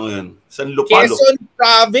Cusinero ngayon? San Lupalo? Quezon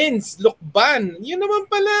Province, Lucban. Yun naman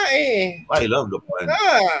pala eh. I love Lupban.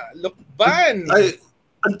 Lucban.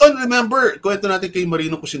 Anton, remember, kwento natin kay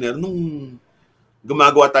Marino Cusinero nung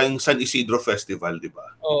gumagawa tayong San Isidro Festival, di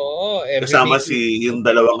ba? Oo. Kasama yung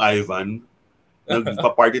dalawang Ivan.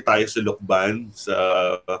 Nagpa-party tayo sa Lucban sa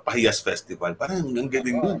Pahiyas Festival. Parang ang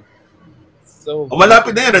galing nun. So,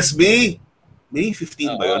 malapit na yan. That's May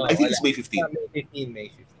 15 ba yun? I think it's May 15.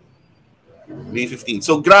 May 15.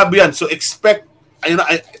 So, grabe yan. So, expect,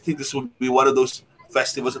 I think this will be one of those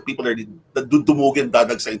festivals that people are dumugin,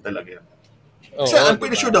 dadagsain talaga yan. Kasi I'm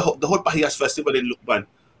pretty sure the whole Pahiyas Festival in Lucban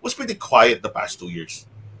was pretty quiet the past 2 years.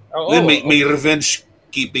 May revenge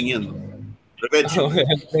keeping yan. Revenge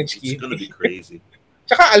keeping. It's gonna be crazy.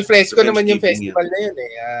 Tsaka alfresco naman yung festival na yun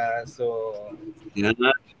eh. Yan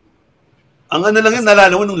na. Ang lang yan,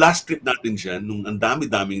 nalala mo nung last trip natin dyan, nung ang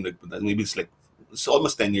dami-daming nagpunta, maybe it's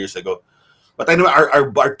almost 10 years ago. But anyway,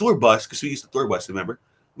 our tour bus, because we used the tour bus, remember?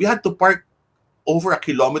 We had to park over 1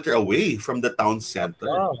 kilometer away from the town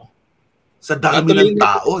center. Oh. Sa dami ng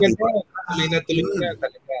tao, di ba? Tuloy na talaga,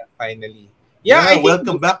 finally. Yeah, I think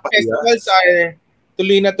welcome back. Festivals are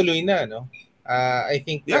tuloy na, no? I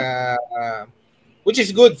think, which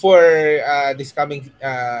is good for this coming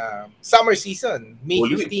summer season, May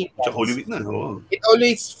 15. Holy Week na. Oh. It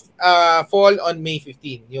always fall on May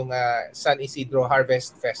 15, yung San Isidro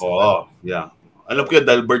Harvest Festival. Oh, yeah. Alam ko yun,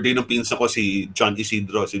 dahil birthday ng pinsa ko si John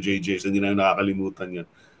Isidro, si JJ, so hindi na nakakalimutan yun.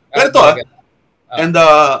 Pero ito, and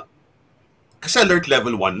kasi alert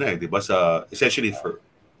level 1 na di ba? Essentially for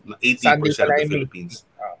 80% of the Philippines.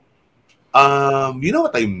 You know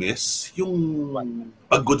what I miss? Yung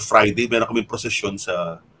pag Good Friday, meron kaming prosesyon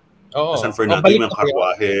sa San Fernando, may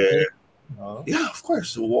karwahe. Yeah, of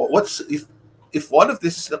course. What's if one of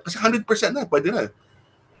this, kasi 100% na, pwede na.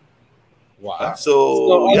 Wow.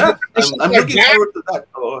 So yeah, I'm looking forward to that.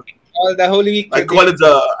 The Holy Week. I call it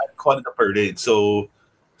the parade. So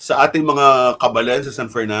sa ating mga kabalan sa San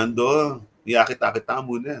Fernando, iyakita-kita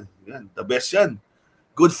muna. Yan, the best yan.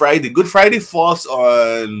 Good Friday. Good Friday falls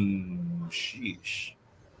on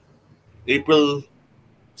April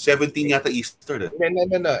 17 yata Easter.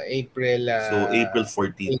 No. April. So April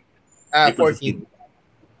 14. April 14.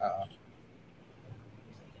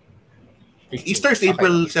 Easter is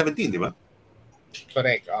April 17, di ba?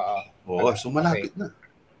 Correct. So malapit na.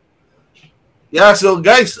 Yeah, so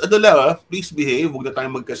guys, please behave. Huwag na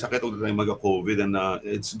tayong magkasakit, huwag na tayong magka-COVID. And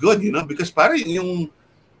it's good, because parang yung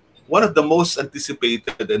one of the most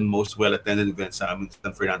anticipated and most well-attended events sa amin sa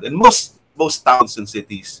San Fernando. And most towns and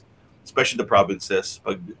cities, especially the provinces,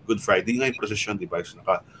 pag Good Friday, nga yung procession, di ba? So,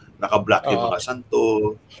 naka-black yung mga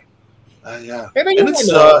santo. Yeah. Pero and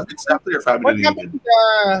it's after your family reunion.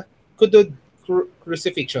 What happened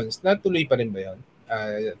crucifixions? Natuloy pa rin ba yun?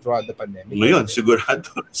 Throughout the pandemic? Ngayon,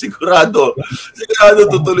 sigurado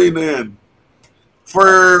tutuloy na yan.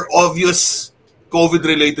 For obvious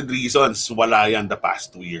COVID-related reasons, wala yan the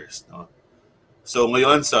past 2 years. No? So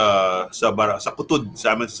ngayon, sa Kutud,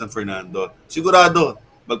 sa amin sa San Fernando, sigurado,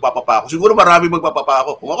 magpapapako. Siguro marami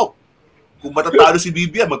magpapapako. Kung matatalo si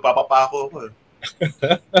Bibian, magpapapako ako.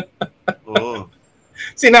 Oo.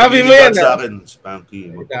 Sinabi mo Nabiligad yan, sa ah. akin, Spanky,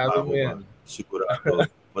 Sinabi magpapako mo ka. yan. Sigurado,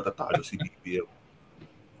 matatalo si Bibian.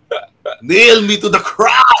 Nail me to the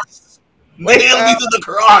cross! Nail me to the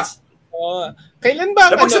cross! Oh, kailan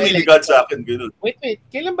ba ang Dapat siya niligad election? sa akin, ganun. Wait.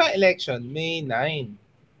 Kailan ba election? May 9.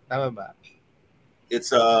 Tama ba?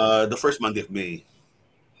 It's the first Monday of May.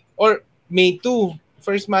 Or May 2.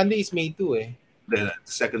 First Monday is May 2 eh. The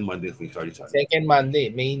second Monday of May, sorry. Second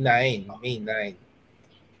Monday, May 9. May 9.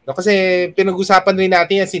 No, kasi pinag-usapan rin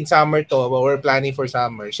natin yan since summer to, we're planning for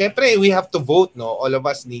summer. Syempre, we have to vote, no? All of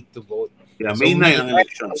us need to vote. Yeah, So, May 9 May ang 9,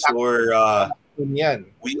 elections. So yan.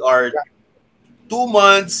 we are 2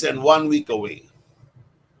 months and 1 week away.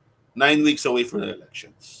 9 weeks away from the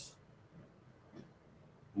elections.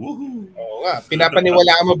 Woohoo! Oo nga.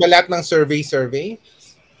 Pinapaniwalaan mo ba lahat ng survey?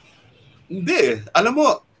 Hindi. Alam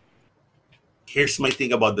mo, here's my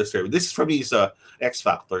thing about the survey. This for me is a X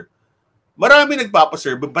factor. Marami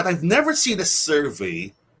nagpapasurvey, but I've never seen a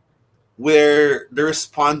survey where the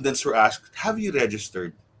respondents were asked, have you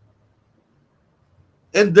registered?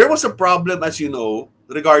 And there was a problem, as you know,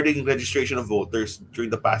 regarding registration of voters during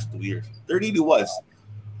the past 2 years. There really was.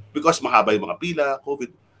 Because mahaba yung mga pila,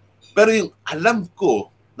 COVID. Pero yung alam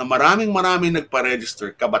ko na maraming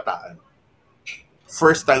nagpa-register, kabataan.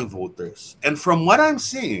 First-time voters. And from what I'm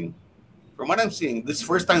seeing, this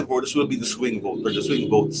first-time voters will be the swing vote or the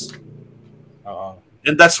swing votes.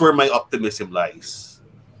 And that's where my optimism lies.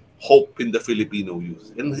 Hope in the Filipino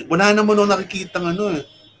youth. And wala naman nung nakikita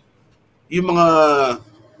yung mga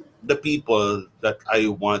the people that I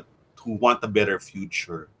want, who want a better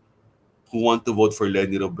future, who want to vote for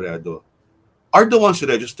Lenny Robredo, are the ones who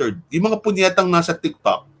registered. Yung mga punyetang nasa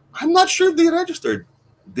TikTok, I'm not sure if they registered.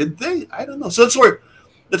 Did they? I don't know. So that's where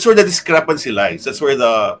the discrepancy lies. That's where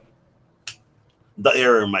the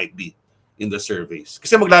error might be in the surveys.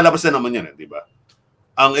 Kasi maglalabas na naman yan, di ba?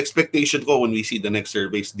 Ang expectation ko when we see the next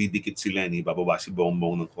surveys, didikit si Lenny, bababa si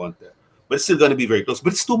Bongbong ng konti. But it's still gonna be very close.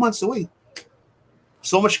 But it's 2 months away.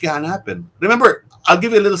 So much can happen. Remember, I'll give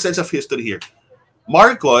you a little sense of history here.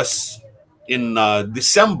 Marcos, in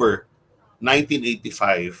December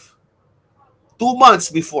 1985, 2 months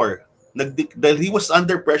before, dahil he was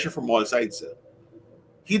under pressure from all sides,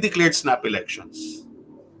 he declared snap elections.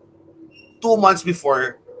 2 months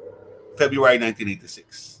before February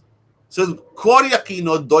 1986. So Cory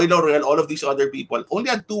Aquino, Doy Laurel, all of these other people only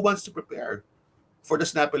had 2 months to prepare for the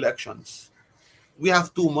snap elections. We have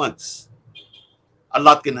 2 months. A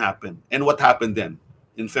lot can happen. And what happened then?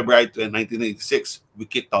 In February 1986, we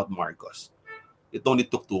kicked out Marcos. It only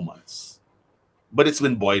took 2 months. But it's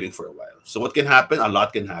been boiling for a while. So what can happen? A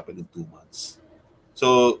lot can happen in 2 months.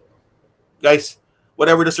 So, guys,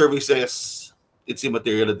 whatever the survey says, it's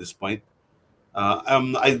immaterial at this point.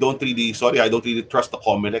 I don't really trust the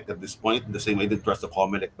Comelec at this point, the same way I didn't trust the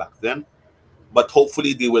Comelec back then. But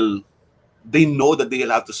hopefully they know that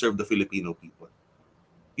they'll have to serve the Filipino people.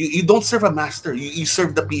 You don't serve a master, you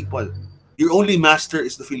serve the people. Your only master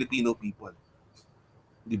is the Filipino people.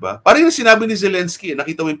 Diba? Parang yung sinabi ni Zelensky,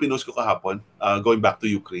 nakita mo yung pinost ko kahapon, going back to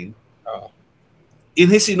Ukraine. In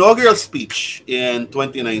his inaugural speech in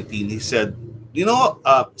 2019, he said,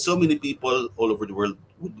 so many people all over the world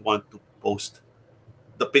would want to post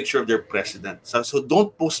the picture of their president. So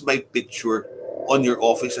don't post my picture on your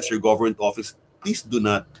office as your government office. Please do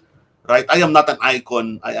not. Right? I am not an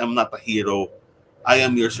icon. I am not a hero. I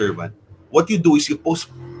am your servant. What you do is you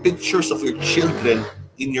post pictures of your children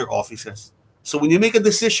in your offices. So when you make a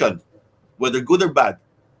decision, whether good or bad,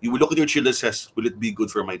 you will look at your children and says, will it be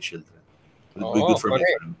good for my children? Will it be good for my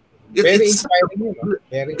family? Very inspiring yun. No?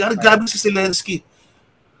 Very grabe si Zelensky.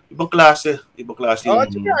 Ibang klase. If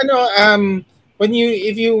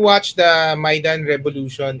you watch the Maidan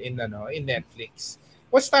Revolution in Netflix,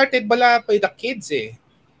 what started by the kids eh.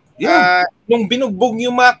 Yeah. Nung binugbog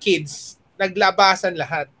yung mga kids, naglabasan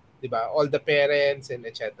lahat, 'di ba? All the parents and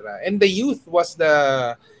etc. And the youth was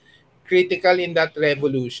the critical in that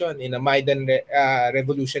revolution, in the Maidan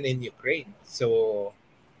revolution in Ukraine. So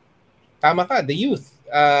tama ka, the youth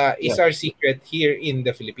is our secret here in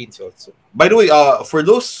the Philippines also. By the way, for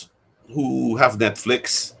those who have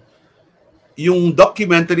Netflix, yung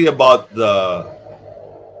documentary about the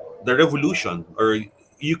revolution or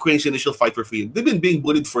Ukraine's initial fight for freedom, they've been being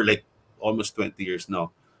bullied for like almost 20 years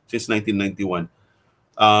now, since 1991.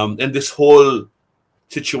 And this whole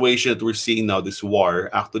situation that we're seeing now, this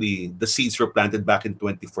war, actually the seeds were planted back in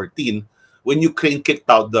 2014 when Ukraine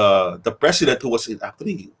kicked out the president who was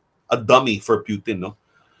actually a dummy for Putin, no?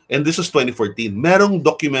 And this was 2014. Merong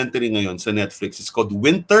documentary ngayon sa Netflix. It's called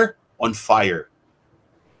Winter on Fire.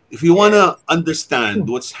 If you want to Yes. understand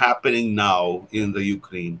what's happening now in the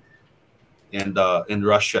Ukraine and in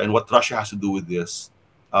Russia and what Russia has to do with this,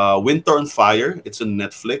 Winter on Fire, it's on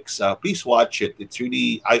Netflix. Please watch it. It's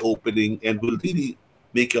really eye opening and will really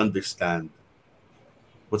make you understand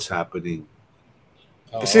what's happening.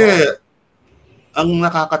 Kasi Oo. ang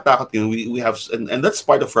nakakatakot yun, we have, and that's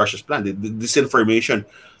part of Russia's plan. The disinformation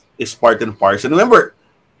is part and parcel. Remember,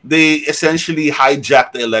 they essentially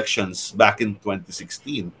hijacked the elections back in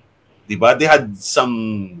 2016. Diba? They had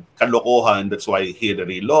some kalokohan. That's why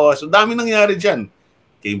Hillary lost. So, dami nangyari dyan.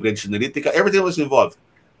 Cambridge Analytica, everything was involved.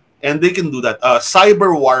 And they can do that.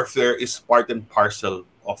 Cyber warfare is part and parcel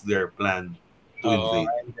of their plan to Oo,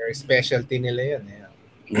 invade. and their specialty nila yun. Yeah.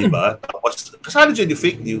 Di ba? Tapos, kasali dyan yung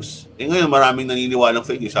fake news. Eh ngayon, maraming naniniwala ng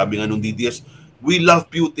fake news. Sabi nga nung DDS, we love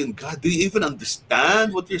Putin. God, do you even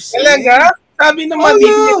understand what you're saying? Talaga? Sabi ng Oh mga yeah!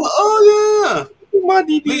 DDS, Oh yeah! yung mga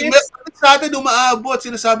May DDS, sa atin umaabot,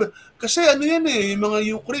 sinasabi, kasi ano yan eh, yung mga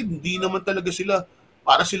Ukraine, hindi naman talaga sila,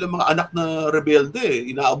 para sila mga anak na rebelde eh,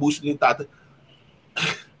 inaabuso nila yung tatay.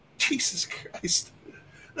 Jesus Christ.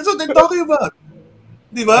 That's what they're talking about.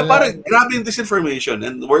 Di ba? wala. Parang grabe yung disinformation.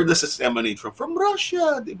 And where does this emanate from? From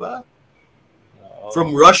Russia, di ba?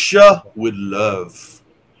 From Oo. Russia with love.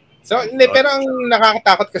 So, hindi, pero ang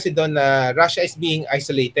nakakatakot kasi doon na Russia is being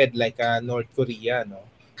isolated like North Korea, no?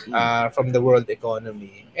 From the world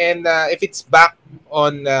economy. And if it's back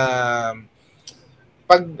on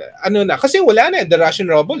pag ano na kasi wala na the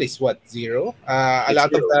Russian ruble is what zero. A It's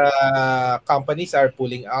lot of zero. the companies are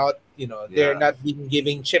pulling out. They're Yeah. not being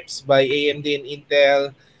giving chips by AMD and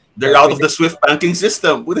Intel. They're out of the SWIFT banking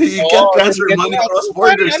system. You can't transfer money cross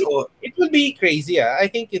borders. So, It will be crazy. I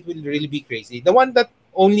think it will really be crazy. The one that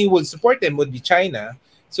only will support them would be China.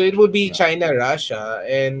 So it would be China, Russia,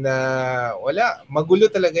 and wala.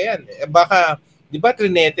 Magulo talaga yan. Baka, di ba,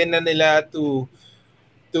 trinete na nila to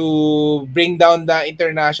bring down the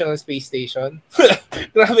International Space Station?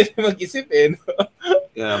 Grabe na mag-isip eh. No?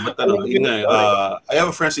 yeah, but Walang yun nga, ganun, I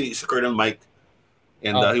have a friend, si Colonel Mike,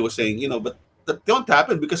 and Oh. he was saying, but that don't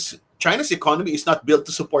happen because China's economy is not built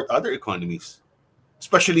to support other economies,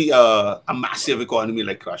 especially a massive economy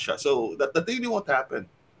like Russia. So that really won't happen.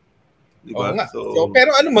 Di Oo ba? nga. So, So,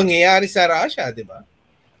 pero ano mangyayari sa Russia, di ba?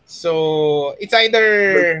 So, it's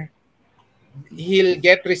either he'll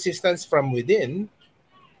get resistance from within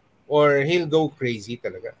or he'll go crazy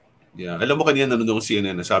talaga. yeah. Alam mo kanina nanonood ng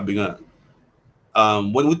CNN, sabi nga,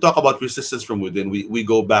 when we talk about resistance from within, we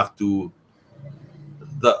go back to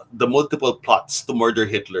the multiple plots to murder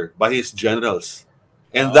Hitler by his generals.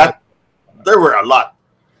 And Oo. that, there were a lot.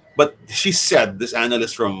 But she said, this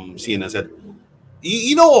analyst from CNN said,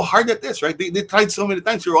 you know how hard that is, right? They tried so many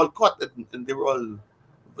times. They were all caught. And they were all...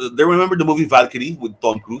 They remember the movie Valkyrie with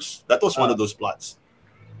Tom Cruise? That was one of those plots.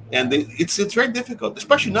 And it's very difficult,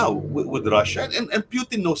 especially now with Russia. And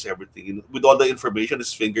Putin knows everything. With all the information at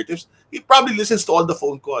his fingertips, he probably listens to all the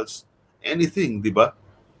phone calls. Anything, di ba?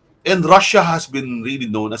 And Russia has been really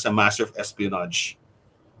known as a master of espionage.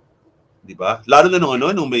 Di ba? Lalo na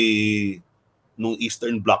nung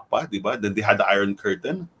Eastern Bloc pa, di ba? Then they had the Iron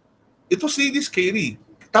Curtain. It was really scary.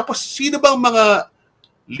 Tapos, sino bang mga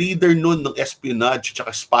leader nun ng espionage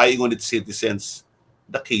tsaka spying on its citizens?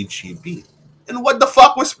 The KGB. And what the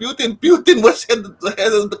fuck was Putin? Putin was the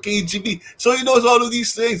head of the KGB. So he knows all of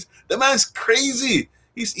these things. The man's crazy.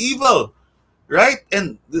 He's evil. Right?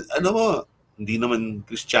 And, ano mo, hindi naman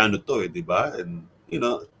Kristiyano to di ba? And,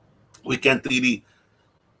 we can't really...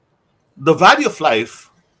 The value of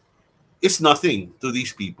life is nothing to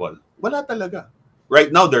these people. Wala talaga. Right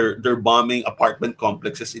now, they're bombing apartment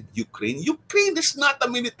complexes in Ukraine. Ukraine is not a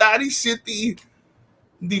military city.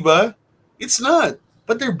 Di ba? It's not.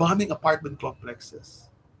 But they're bombing apartment complexes.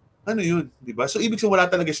 Ano yun? Di ba? So, ibig sabihin, wala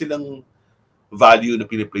talaga silang value na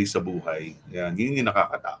piniplace sa buhay. Yan. Yun yung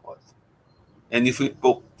nakakatakot. And if we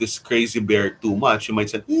poke this crazy bear too much, you might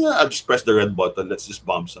say, yeah, I'll just press the red button. Let's just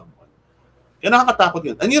bomb someone. Yan, nakakatakot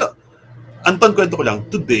yun. And Anton, kwento ko lang,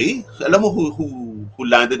 today, alam mo who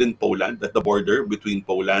landed in Poland at the border between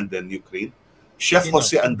Poland and Ukraine? Chef Sino?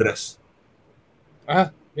 Jose Andres.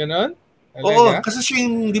 Ganon? Oo, kasi siya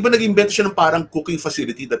di ba nag-invento siya ng parang cooking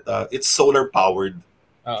facility that it's solar powered.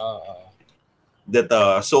 Oo. That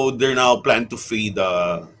so they're now planning to feed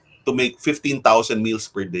to make 15,000 meals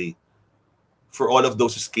per day for all of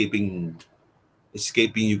those escaping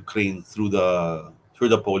Ukraine through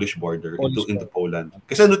the Polish border into Poland.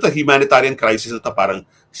 Kasi humanitarian crisis na parang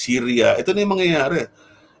Syria. Ito na yung mangyayari.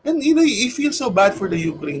 And you feel so bad for the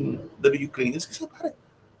Ukrainians kasi parang,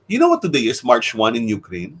 you know what today is? March 1 in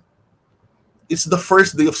Ukraine. It's the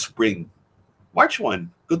first day of spring. March 1.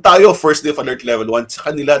 Kung tayo, first day of alert level 1, sa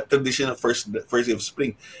kanila, traditional first day of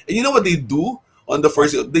spring. And you know what they do on the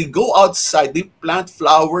first day? They go outside, they plant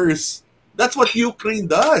flowers. That's what Ukraine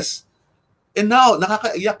does. And now,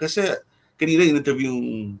 nakakaiyak kasi kanina in-interview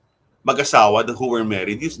yung mag-asawa who were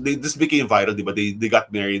married. This became viral, di ba? They got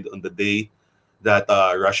married on the day that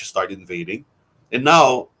Russia started invading. And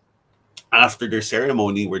now, after their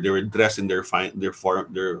ceremony where they were dressed in their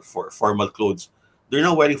formal clothes, they're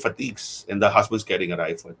now wearing fatigues and the husband's carrying a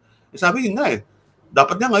rifle. And sabi yun nga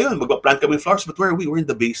dapat nga ngayon, magpa-plant kami flowers, but where are we? We're in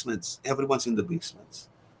the basements. Everyone's in the basements.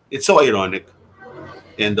 It's so ironic.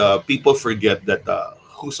 And people forget that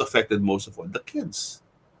who's affected most of all? The kids.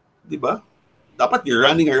 Di ba? Dapat you're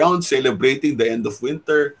running around celebrating the end of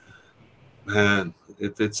winter. Man,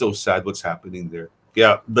 it's so sad what's happening there.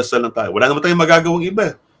 Kaya, dasal lang tayo. Wala naman tayong magagawang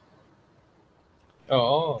iba.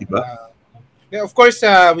 Oo. Diba? Yeah, of course,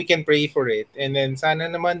 we can pray for it. And then sana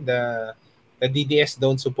naman the DDS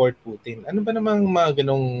don't support Putin. Ano ba namang mga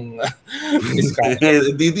ganong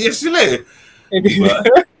discussion? DDS sila eh. Diba?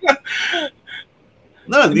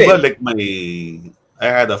 No, di ba like I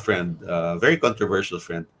had a friend, a very controversial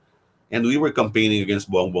friend, and we were campaigning against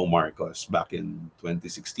Bongbong Marcos back in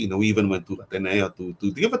 2016. We even went to Ateneo to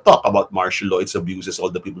give a talk about martial law, its abuses, all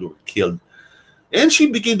the people who were killed. And she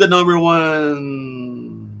became the number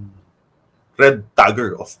one red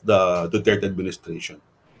tagger of the Duterte administration.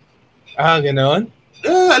 Ganon?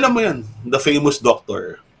 Alam mo yan. The famous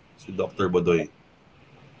doctor, si Dr. Bodoy.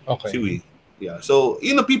 Okay. Si we. Yeah. So,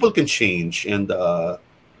 people can change and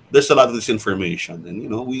there's a lot of disinformation. And,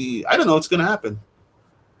 I don't know what's going to happen.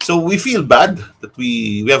 So, we feel bad that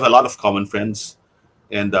we have a lot of common friends.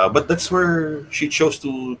 And but that's where she chose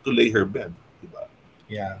to lay her bed. Diba?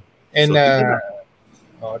 Yeah. And,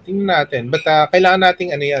 so, tingnan natin. But kailangan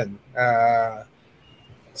nating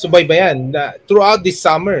subaybayan throughout this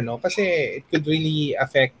summer, no? Kasi it could really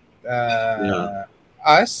affect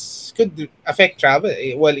us, could affect travel.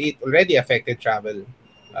 Well, it already affected travel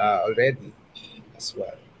already as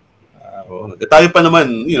well. Tayo pa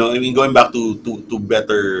naman, going back to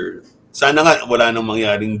better, sana nga wala nang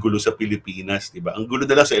mangyaring gulo sa Pilipinas, di ba? Ang gulo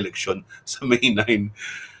na lang sa election sa May 9.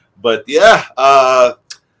 But yeah,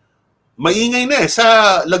 maingay na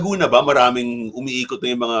sa Laguna ba, maraming umiikot na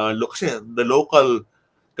yung mga kasi the local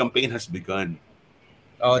campaign has begun.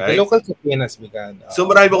 Right? The local campaign has begun. So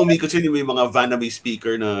marami bang umikot siya yung mga van na may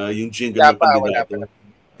speaker na yung jingle ng kandidato?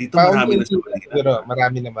 Dito marami na sa Manila.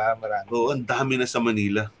 Marami na ba? Marami. Oo, ang dami na sa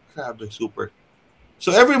Manila. Grabe, super.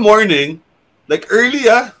 So every morning, like early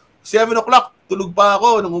 7 o'clock, tulog pa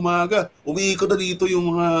ako ng umaga. Umiikot na dito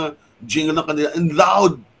yung mga jingle ng kandidato. And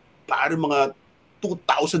loud. Parang mga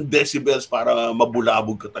 2,000 decibels para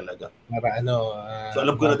mabulabog ka talaga. Para so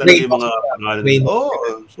alam ko na talaga yung mga pangalan.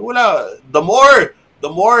 So wala. The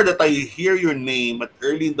more that I hear your name at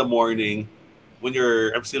early in the morning, when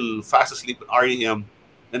I'm still fast asleep at REM,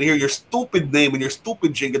 and I hear your stupid name and your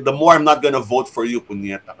stupid jingle, the more I'm not gonna vote for you,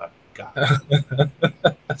 punyeta ka.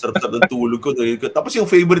 Sarap-sarap ng tulog ko. Tapos yung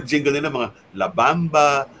favorite jingle nila, mga La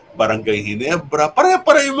Bamba, Barangay Ginebra,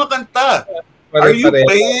 pare-pare yung mga kanta. Are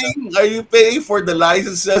you paying for the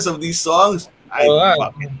licenses of these songs? I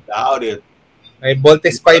fucking doubt it. May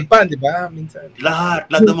Voltes 5 pa, di ba? Minsan. Lahat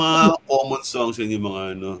ng mga common songs yun yung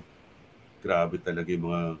mga grabe talaga yung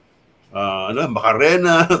mga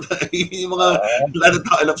Macarena, yung mga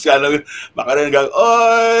alam siya lang, Macarena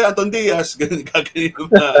oy, Anton Diaz, ganun yung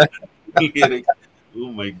mga lyrics. Oh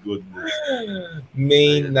my goodness.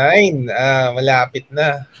 May 9, malapit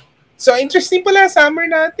na. So interesting pala summer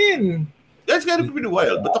natin. That's gonna be pretty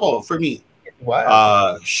wild. But ako, for me,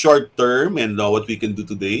 short term and what we can do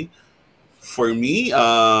today, for me,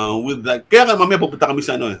 with that, kaya mamaya pupunta kami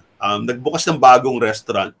sa nagbukas ng bagong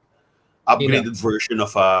restaurant, upgraded version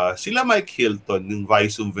of sila Mike Hilton, ng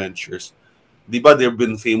Visum Ventures. Diba, they've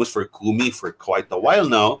been famous for Kumi for quite a while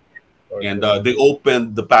now. And they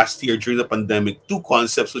opened the past year during the pandemic 2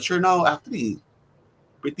 concepts which are now actually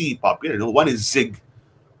pretty popular. One is Zig,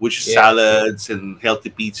 which is salads and healthy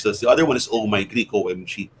pizzas. The other one is Oh My Greek,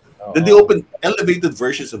 OMG. Then they opened elevated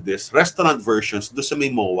versions of this, restaurant versions, doon sa may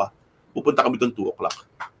MOA. Pupunta kami doon 2 o'clock.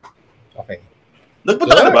 Okay.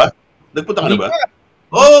 Nagpunta ka na ba?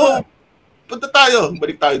 Punta tayo.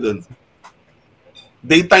 Balik tayo doon.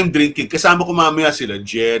 Daytime drinking. Kasama ko mamaya sila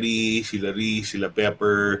Jerry, sila Reese, sila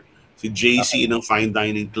Pepper, si JC ng Fine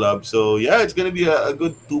Dining Club. So yeah, it's gonna be a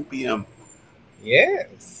good 2 p.m.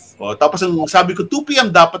 Yes. Tapos ang sabi ko, 2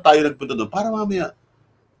 p.m. dapat tayo nagpunta doon para mamaya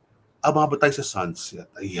abot tayo sa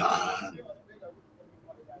sunset. Ayan.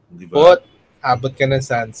 Diba? Abot ka ng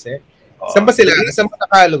sunset. Saan ba sila? Saan ba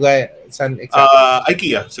nakalugay? Saan exactly?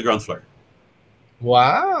 IKEA, sa ground floor.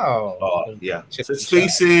 Wow. Oh, yeah. So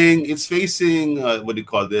Congratulations. it's facing what do you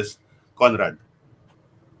call this? Conrad,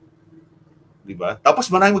 'di ba? Tapos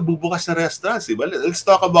maraming magbubukas na restaurants, 'di ba? Let's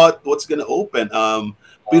talk about what's gonna open.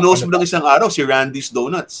 Pinost Ano mo ba? ng isang araw si Randy's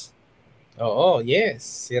Donuts. Oo,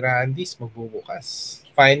 yes. Si Randy's magbubukas.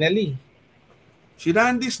 Finally. Si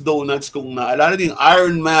Randy's Donuts, kung naalala niyo yung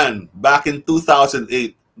Iron Man back in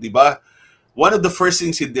 2008, 'di ba? One of the first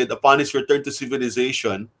things he did upon his return to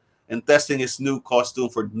civilization and testing his new costume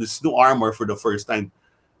for his new armor for the first time,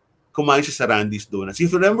 kumain siya sa Randy's Donuts.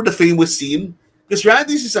 If you remember the famous scene, because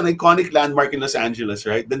Randy's is an iconic landmark in Los Angeles,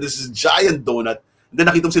 right? Then this is giant donut. And then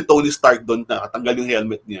nakita mo si Tony Stark doon, nakatanggal yung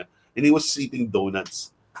helmet niya. And he was eating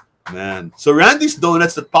donuts. Man. So Randy's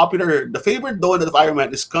Donuts, the favorite donut of Iron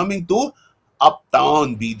Man is coming to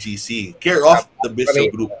Uptown BGC, care of the Bisto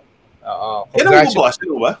Pare- Group. Oo, Kailan mo congratulations. bukas?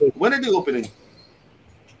 Ano ba? When are they opening?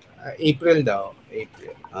 April daw.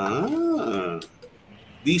 April.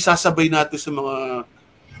 Di sasabay natin sa mga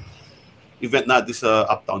event natin sa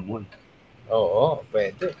Uptown Mall. Oo,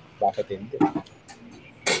 pwede. Bakit hindi?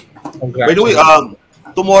 By the way,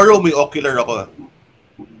 Congratulations. tomorrow may ocular ako.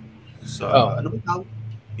 Sa, Oh. ano ba tawag?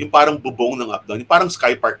 Yung parang bubong ng Uptown. Yung parang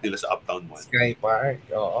Sky Park nila sa Uptown Mall. Sky Park.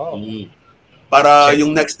 Oo. Para Check.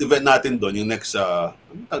 yung next event natin doon, yung next, ano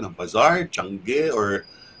tawag ng bazaar, Tiangge, or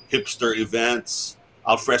hipster events,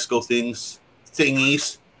 alfresco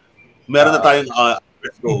thingies, meron na tayong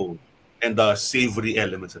alfresco and savory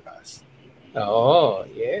elements sa taas. Oo,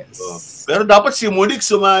 yes. Pero dapat si Monique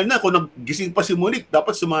sumali na. Kung nagising pa si Monique,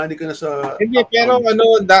 dapat sumali ka na sa Hindi, pero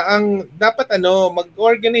dapat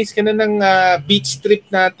mag-organize ka na ng beach trip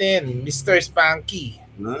natin, Mr. Spanky.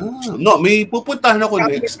 No, may pupuntahan ako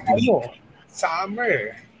next week.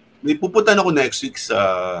 Summer. May pupuntahan ako next week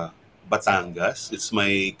sa Batangas. It's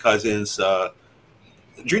my cousin's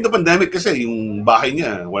during the pandemic kasi yung bahay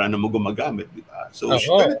niya wala namang gumagamit, di ba? So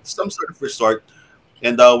she got some sort of resort.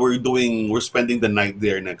 And we're spending the night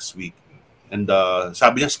there next week. And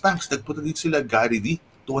sabi niya, Spanks, nagpunta dito sila, Gary D.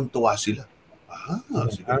 Tuwan-tuwa sila.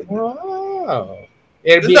 Sige. Wow.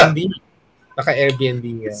 Airbnb?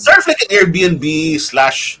 Naka-Airbnb yan. It's sort of like an Airbnb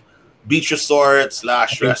 / beach resort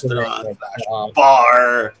 / restaurant /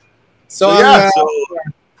 bar. So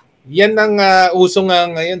yan ang uso nga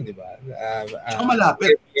ngayon, di ba? Tsaka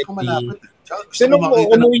malapit. So nung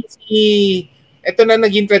umuwi ito na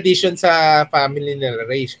naging tradition sa family nila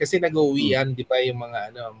Rage kasi nag-uwian, di ba, yung mga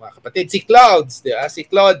mga kapatid. Si Clouds, di ba? Si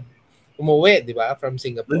Claude umuwi, di ba, from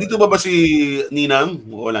Singapore. Nandito ba si Ninang?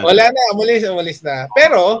 Wala na, umalis na.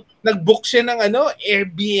 Pero nag-book siya ng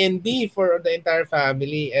Airbnb for the entire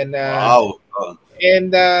family and wow. And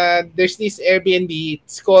there's this Airbnb,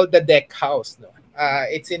 it's called the Deck House, no.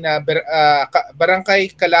 It's in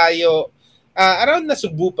Barangay Calayo, around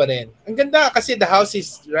Nasugbu pa rin. Ang ganda kasi the house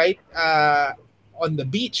is right on the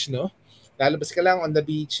beach, no? Lalabas ka lang on the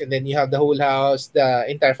beach and then you have the whole house, the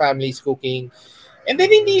entire family is cooking. And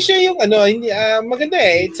then hindi siya yung maganda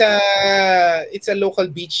eh. It's a local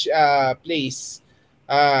beach place.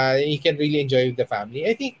 You can really enjoy with the family.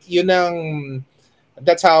 I think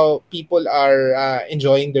that's how people are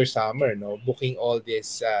enjoying their summer, no? Booking all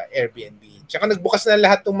this Airbnb. Tsaka nagbukas na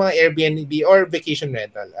lahat ng mga Airbnb or vacation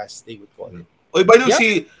rental as they would call it. Oy, by the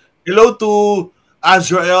way, hello to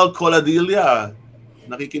Azrael Coladilla.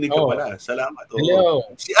 Nakikinig ka pala. Salamat. Hello.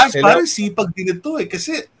 Si Az, parang sipag din ito eh.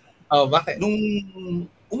 Kasi, bakit? Nung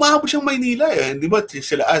umabot siyang Maynila eh. Di ba,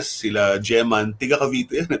 sila Az, sila Geman, tiga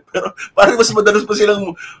Cavite yan. Pero parang mas madalas pa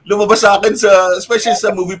silang lumabas sa akin especially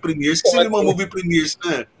sa movie premieres. Kasi yung mga movie premieres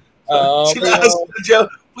na. Sila Az, sila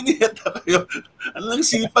Geman, punyeta kayo. Ano lang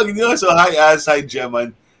sipag niyo. So, hi Az, hi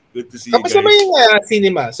Geman. Good to see you guys. Kapag ba yung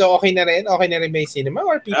cinema? So, okay na rin? Okay na rin ba yung cinema?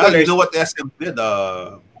 Or people you know what SM did?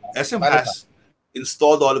 SM has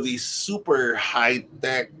installed all of these super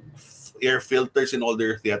high-tech air filters in all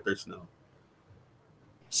their theaters now.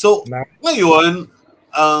 So, ngayon,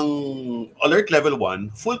 ang alert level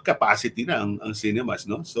 1, full capacity na ang cinemas,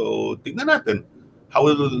 no? So, tignan natin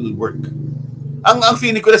how it will work. Ang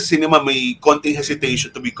feeling ko na sa cinema may konting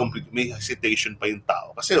hesitation to be complete. May hesitation pa yung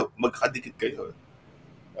tao kasi magkakadikit kayo.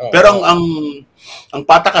 Pero ang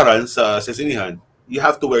patakaran sa sinihan, you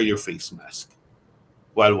have to wear your face mask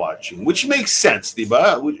while watching, which makes sense,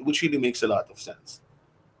 diba? Which really makes a lot of sense.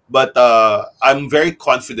 But I'm very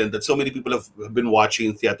confident that so many people have been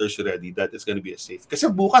watching theaters already that it's going to be a safe. Kasi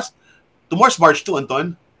tomorrow's March 2,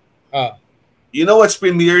 Anton. You know what's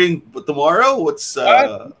premiering tomorrow? What's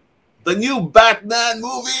the new Batman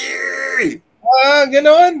movie?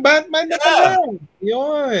 Ganoon. Batman na pala.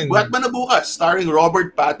 Yun. Batman na bukas, starring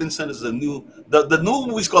Robert Pattinson as the new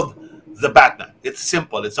movie is called The Batman. It's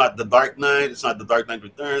simple. It's not The Dark Knight. It's not The Dark Knight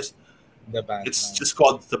Returns. The It's Batman. just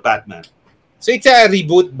called The Batman. So it's a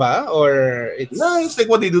reboot ba? Or Yeah, it's it's like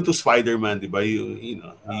what they do to Spider-Man, di ba? You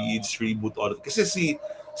just reboot all of it. Kasi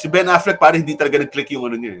si Ben Affleck parang hindi talaga nag-click yung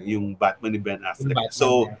ano niya, yung Batman ni Ben yung Affleck. Batman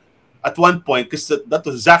So niya? at one point, because that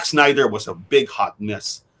was Zack Snyder was a big hot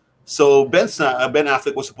mess. So Ben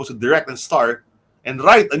Affleck was supposed to direct and star and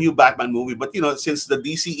write a new Batman movie, but since the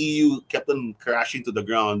DCEU kept on crashing to the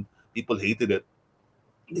ground, people hated it.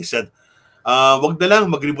 They said, "Wag na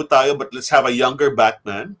lang mag-reboot tayo, but let's have a younger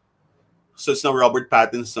Batman." So it's now Robert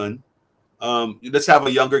Pattinson. Let's have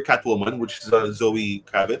a younger Catwoman, which is Zoe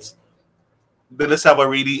Kravitz. Then let's have a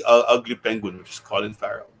really ugly Penguin, which is Colin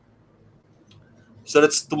Farrell. So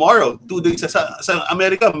that's tomorrow, 2 days. Sa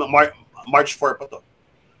America, March 4 pa to.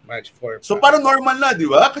 March 4 So pa. parang normal na, di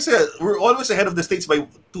ba? Kasi we're always ahead of the States by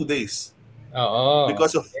 2 days Oo.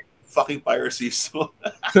 because of fucking piracy. So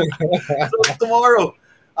tomorrow,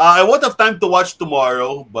 I won't have time to watch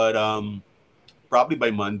tomorrow, but probably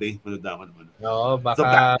by Monday, manood na ako naman. Oo, The baka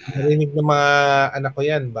Batman. marinig ng mga anak ko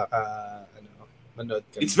yan. Baka ano, manood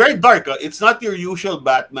It's kami. very dark. It's not your usual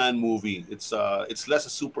Batman movie. It's less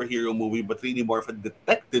a superhero movie, but really more of a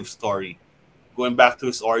detective story, going back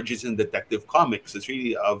to his origins in Detective Comics. It's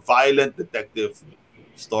really a violent detective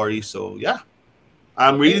story. So yeah,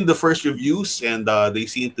 I'm Okay. reading the first reviews, and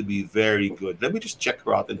they seem to be very good. Let me just check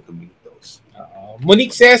Rotten Tomatoes. Oo.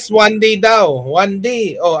 Monique says one day daw. One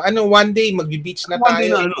day. Oh, ano one day? Magbe-beach na One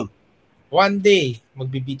day tayo. na ano, One day.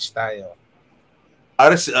 Magbe-beach tayo.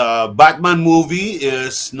 Batman movie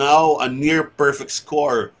is now a near perfect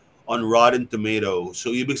score on Rotten Tomatoes.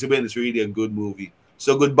 So ibig sabihin, it's really a good movie.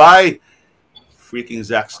 So goodbye, freaking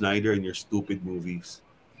Zack Snyder and your stupid movies.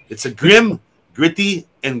 It's a grim, gritty,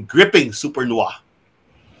 and gripping super noir.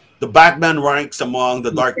 The Batman ranks among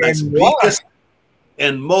the Dark Super Knight's Noir. bleakest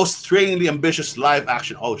and most thrillingly ambitious live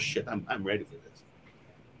action. Oh shit, I'm ready for this.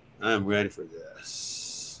 I'm ready for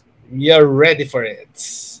this. You're ready for it.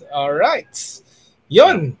 All right. Yep.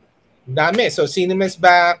 Yon. Dami. So, Cinemas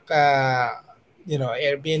back.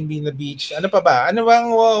 Airbnb na beach. Ano pa ba? Ano bang,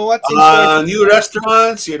 what's in store? New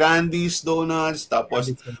restaurants, si Randy's Donuts, tapos,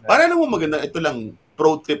 Habits na. para naman maganda, ito lang,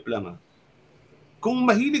 pro tip lang. Kung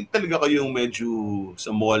mahilig talaga kayong medyo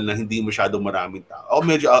sa mall na hindi masyadong maraming tao, o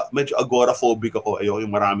medyo agoraphobic ako, ayoko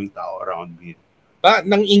yung maraming tao around me. Ba,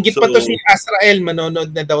 nang inggit So, pa to si Azrael,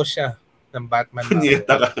 manonood na daw siya ng Batman mamaya.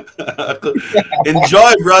 punyeta ka.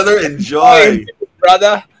 Enjoy, brother, Oy, enjoy.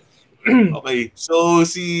 brother. Okay, so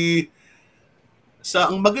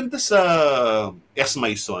ang maganda sa S.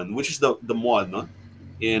 My Son, which is the mall, no?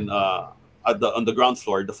 In on the ground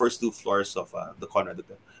floor, the first two floors of the Conrad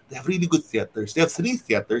Hotel. They have really good theaters. They have 3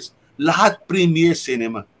 theaters. Lahat premier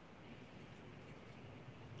cinema.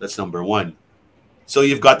 That's number one. So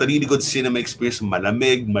you've got a really good cinema experience,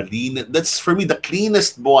 malamig, malinis. That's for me the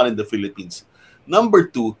cleanest mall in the Philippines. Number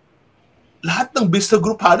two, lahat ng Vista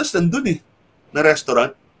Group halos nandun na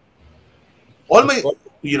restaurant. All Of my, course.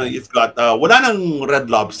 you've got, wala nang Red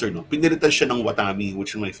Lobster, no? Pinilitan siya ng Watami,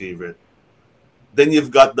 which is my favorite. Then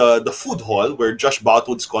you've got the food hall where Josh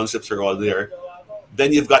Botwood's concepts are all there.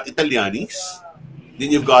 Then you've got Italianis.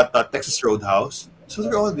 Then you've got Texas Roadhouse. So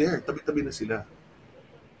they're all there. Tabi-tabi na sila.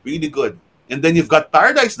 Really good. And then you've got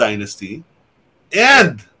Paradise Dynasty.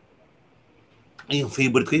 And yung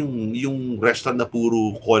favorite ko, yung restaurant na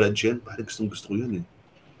puro collagen. Parang gusto ko yun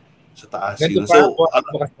Sa taas Nandun yun. pa? So,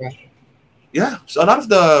 Bukas pa? yeah. So a lot of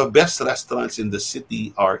the best restaurants in the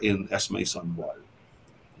city are in S. Maison Mall.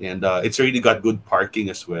 And it's really got good parking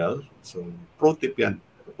as well. So, pro tip yan.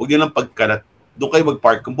 Huwag nyo lang pagkalat. Doon kayo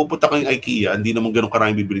mag-park. Kung pupunta kayong IKEA, hindi naman ganun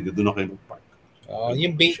karami bibili. Doon na kayo mag-park. Oh,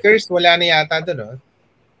 yung bakers, wala na yata doon, no?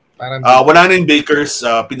 Parang Wala na yung bakers.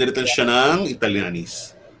 Pinalitan siya ng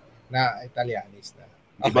Italianis. na Italianis na.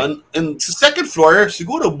 Diba? Okay. And sa second floor,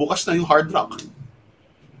 siguro bukas na yung Hard Rock.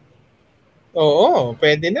 Oo,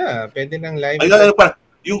 pwede na. Pwede nang live. Ay, pala,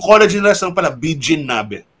 yung collagen restaurant pala, Bijin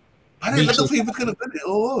Nabe. Parang Bijin. lahat ng favorite ko na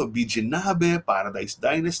Oo, Bijin Nabe, Paradise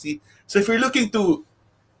Dynasty. So if you're looking to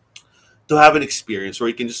have an experience where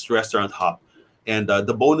you can just restaurant hop, and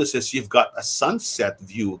the bonus is you've got a sunset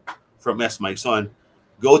view from S. Maison.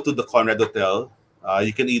 Go to the Conrad Hotel.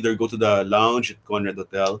 You can either go to the lounge at Conrad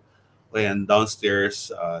Hotel, and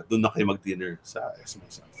downstairs, doon na kayo mag-dinner sa S.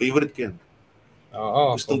 Maison. Favorite ko yan.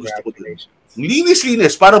 Oo, Gusto ko dun. congratulations.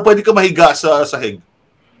 Linis-linis. Parang pwede ka mahiga sa sahig.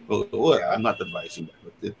 Yeah. I'm not advising that.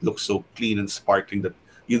 But it looks so clean and sparkling that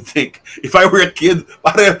you'd think, if I were a kid,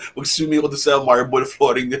 parang mag-swimming ako doon sa marble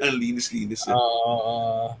flooring nila. Linis-linis.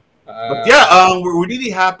 But yeah, we're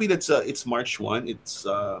really happy that it's March 1. It's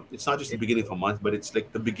not just the beginning of a month, but it's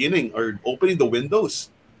like the beginning or opening the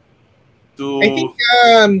windows I think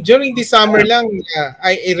to during the summer lang,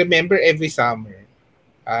 I remember every summer,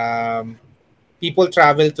 um, people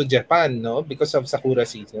travel to Japan, no? Because of Sakura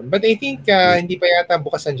season. But I think hindi pa yata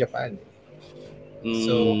bukas ang Japan.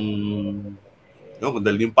 So, mm, no,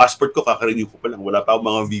 dahil yung passport ko kaka-renew ko pa lang. Wala pa akong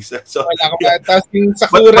mga visa. So, wala ka pa. yeah. Tapos yung But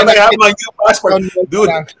Sakura I have natin, my new passport. download pa Dude,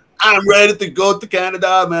 lang. I'm ready to go to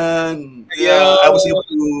Canada, man. Yeah, I was able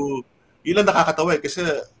to... Yun lang nakakatawa eh. Kasi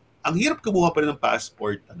ang hirap kumuha pa rin ng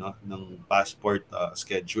passport,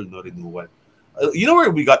 schedule, no, renewal. You know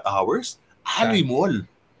where we got ours? Ali Mall.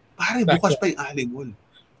 Pare, bukas pa yung Ali Mall.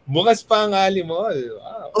 Bukas pa ang Ali Mall.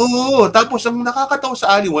 Wow. Oo, tapos ang nakakatawa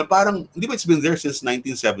sa Ali Mall, parang, di ba it's been there since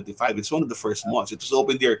 1975. It's one of the first malls. It was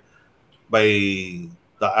opened there by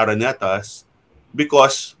the Aranetas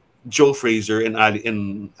because Joe Fraser and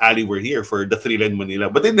Ali were here for the Thrilla in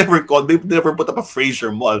Manila. But they never put up a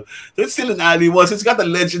Fraser Mall. So it's still an Ali Mall. So it's got a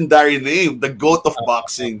legendary name, the GOAT of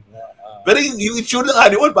boxing. Pero yung itsura ng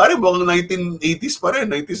Ali Mall, parang mukhang 1980s pa rin,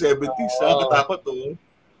 1970s. Nakakatakot to.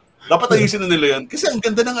 Dapat ayusin na nila yan. Kasi ang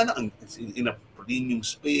ganda ng in a premium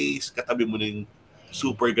space, katabi mo na yung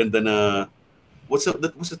super ganda na, what's it,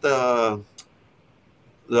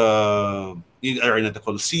 yung Araneta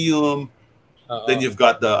Coliseum, then you've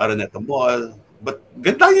got the Araneta Mall. But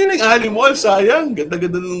ganda yun yung Ali Mall, sayang.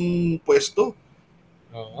 Ganda-ganda ng pwesto.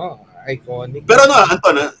 Iconic. Pero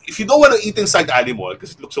Anton, if you don't want to eat inside Ali Mall,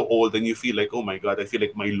 because it looks so old and you feel like, oh my God, I feel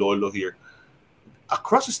like my lolo here.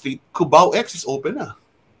 Across the street, Cubao X is open na.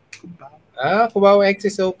 Cubao X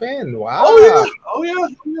is open. Wow. Oh yeah.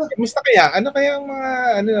 Kamusta kaya? Ano kaya ang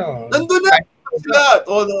mga, Nandun na sila.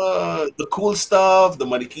 All the cool stuff, the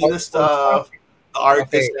Marikina stuff, the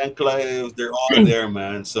artist enclave, they're all there,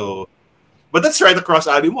 man. So, but that's right across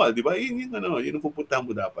Ali Mall, di ba? Yun yung pupuntahan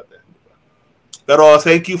mo dapat eh. Diba? Pero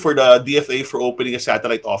thank you for the DFA for opening a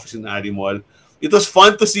satellite office in Ali Mall. It was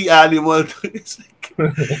fun to see Ali Mall. It's like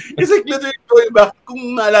literally going back.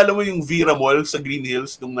 Kung naalala mo yung Vera Mall sa Green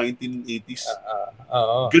Hills noong 1980s.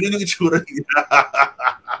 Ganun yung itsura niya.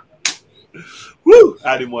 Woo!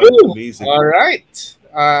 Ali Mall, amazing. All right.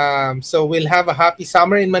 So we'll have a happy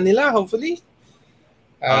summer in Manila, hopefully.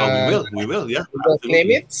 We will, yeah. We'll claim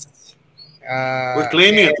it.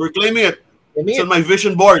 We're claiming it. It's on my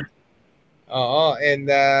vision board.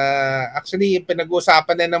 And actually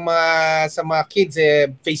pinag-uusapan na ng sa mga kids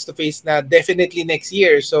face to face na definitely next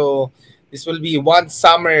year. So this will be one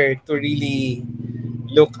summer to really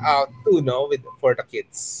look out to, for the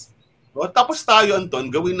kids. Tapos tayo,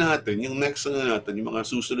 Anton, gawin natin yung next natin, yung mga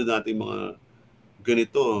susunod natin mga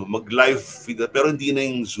ganito, mag-live feed, pero hindi na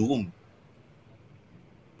yung Zoom.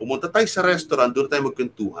 Pumunta tayo sa restaurant, doon tayo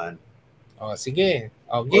magkwentuhan. Sige.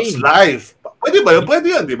 It's live. Pwede ba yun? Pwede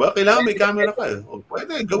yan, di ba? Kailangan may camera ka.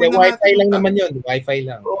 Pwede, gawin na natin. Wi-Fi lang naman yun. Wi-Fi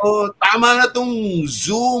lang. Tama na tong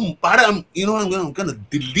Zoom. Para, I'm gonna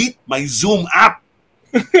delete my Zoom app.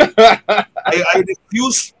 I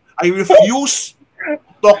refuse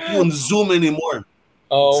talk to you on Zoom anymore.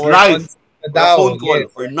 It's live. A phone call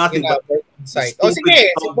or nothing.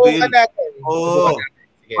 Sige. Subukan natin.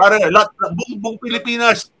 Para buong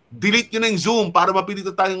Pilipinas, delete nyo na yung Zoom para mapilito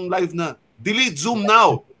tayong live na. Delete Zoom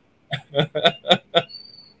now.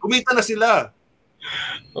 Kumita na sila.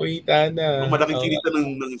 Kumita na. Malaking kinita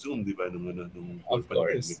ng Zoom, di ba? Of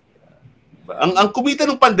course. Diba? Ang kumita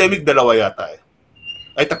ng pandemic, dalawa yata eh.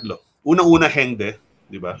 Ay, tatlo. Unang-una, Hengde,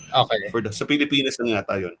 di ba? Okay. Sa Pilipinas na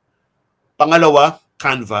yata yun. Pangalawa,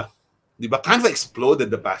 Canva. Di ba? Canva exploded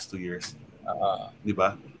the past 2 years. Di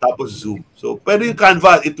ba? Tapos Zoom. So, pero yung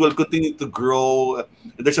Canva, it will continue to grow.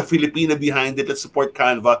 There's a Filipina behind it. Let's support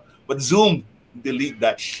Canva. But Zoom, delete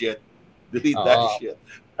that shit. Delete that shit.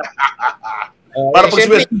 Para pag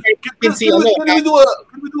sabihin, can we do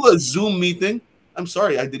a Zoom meeting? I'm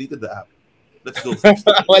sorry, I deleted the app. Let's go first.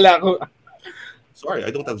 Wala ko. Sorry,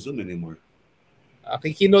 I don't have Zoom anymore.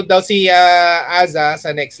 Okay, keynote daw si Aza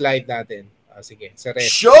sa next live natin. Sige, sa rest.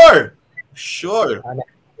 Sure.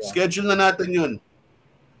 Schedule na natin yun.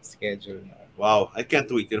 Schedule na. Wow, I can't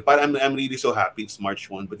wait. I'm really so happy it's March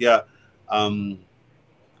 1. But yeah,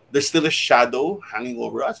 there's still a shadow hanging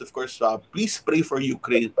over us. Of course, please pray for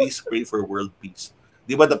Ukraine. Please pray for world peace.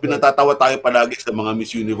 Di ba, pinatatawa tayo palagi sa mga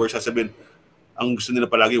Miss Universe. Sasabihin, ang gusto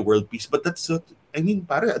nila palagi, world peace. But that's what,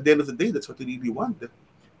 pare, at the end of the day, that's what we really want.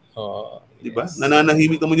 Di ba? Yes.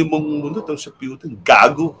 Nananahimik naman yung mundo itong sa Putin.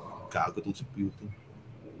 Gago itong sa Putin.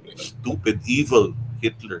 Stupid, evil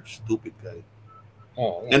Hitler. Stupid guy.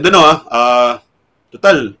 And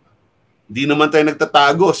total, di naman tayo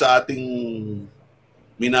nagtatago sa ating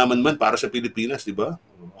minaman para sa Pilipinas, di ba?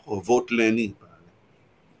 Ako, vote Lenny.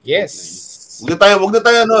 Yes. Wag na tayo,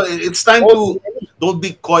 it's time to, don't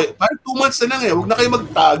be coy. Parang 2 months na lang eh. Huwag na kayo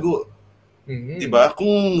magtago. Mm. Diba?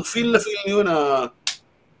 Kung feel nyo na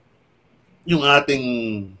yung ating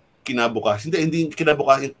kinabukasan, hindi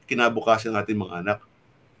kinabukasan ng ating mga anak,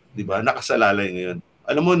 diba? Nakasalalay ngayon.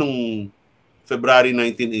 Alam mo, nung February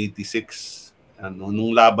 1986, nung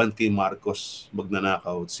laban kay Marcos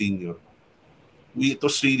Magnanakaw Senior, it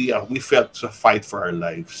was really, we felt a fight for our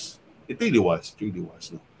lives. It really was.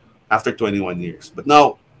 No? After 21 years. But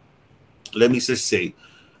now, let me just say,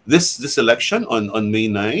 this election on May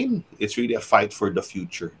 9, it's really a fight for the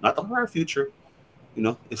future. Not for our future,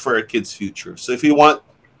 it's for our kids' future. So if you want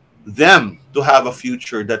them to have a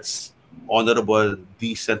future that's honorable,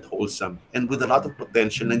 decent, wholesome, and with a lot of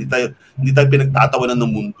potential na hindi tayo pinagtatawanan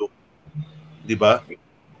ng mundo. Di ba?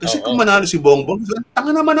 Kasi kung manalo si Bongbong,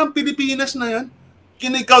 tanga naman ang Pilipinas na yan.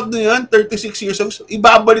 Kinikount na yan, 36 years old,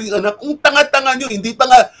 ibabalik yung anak. Kung tanga-tanga nyo, hindi pa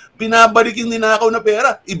nga binabalik yung ninakaw na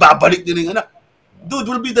pera, ibabalik nyo yung anak. Dude,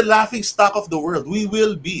 we'll be the laughing stock of the world. We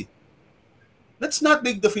will be. Let's not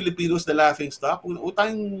make the Filipinos the laughing stock. O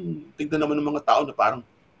tayong tignan naman ng mga tao na parang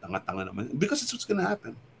tanga-tanga naman. Because it's what's gonna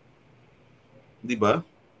happen. Di ba?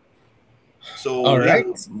 So, Alright.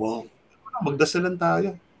 yeah. Magdasalan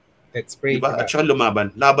tayo. Let's pray diba? for that. At saka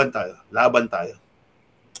lumaban. Laban tayo.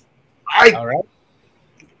 Ay!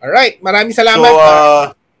 Alright. Maraming salamat.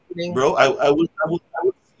 So, bro, I will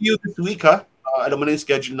see you this week, ha? Alam mo na yung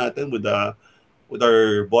schedule natin with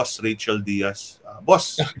our boss, Rachel Diaz.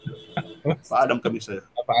 Boss, paalam kami sa'yo.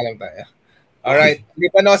 Paalam tayo. Alright.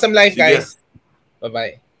 Live an awesome life, guys.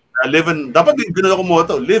 Bye-bye. Dapat ganun ako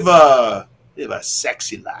motto. Live a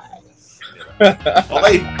sexy life.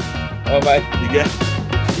 Okay. Bye-bye. Sige.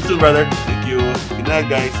 See you soon, brother. Thank you. Good night,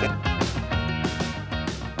 guys.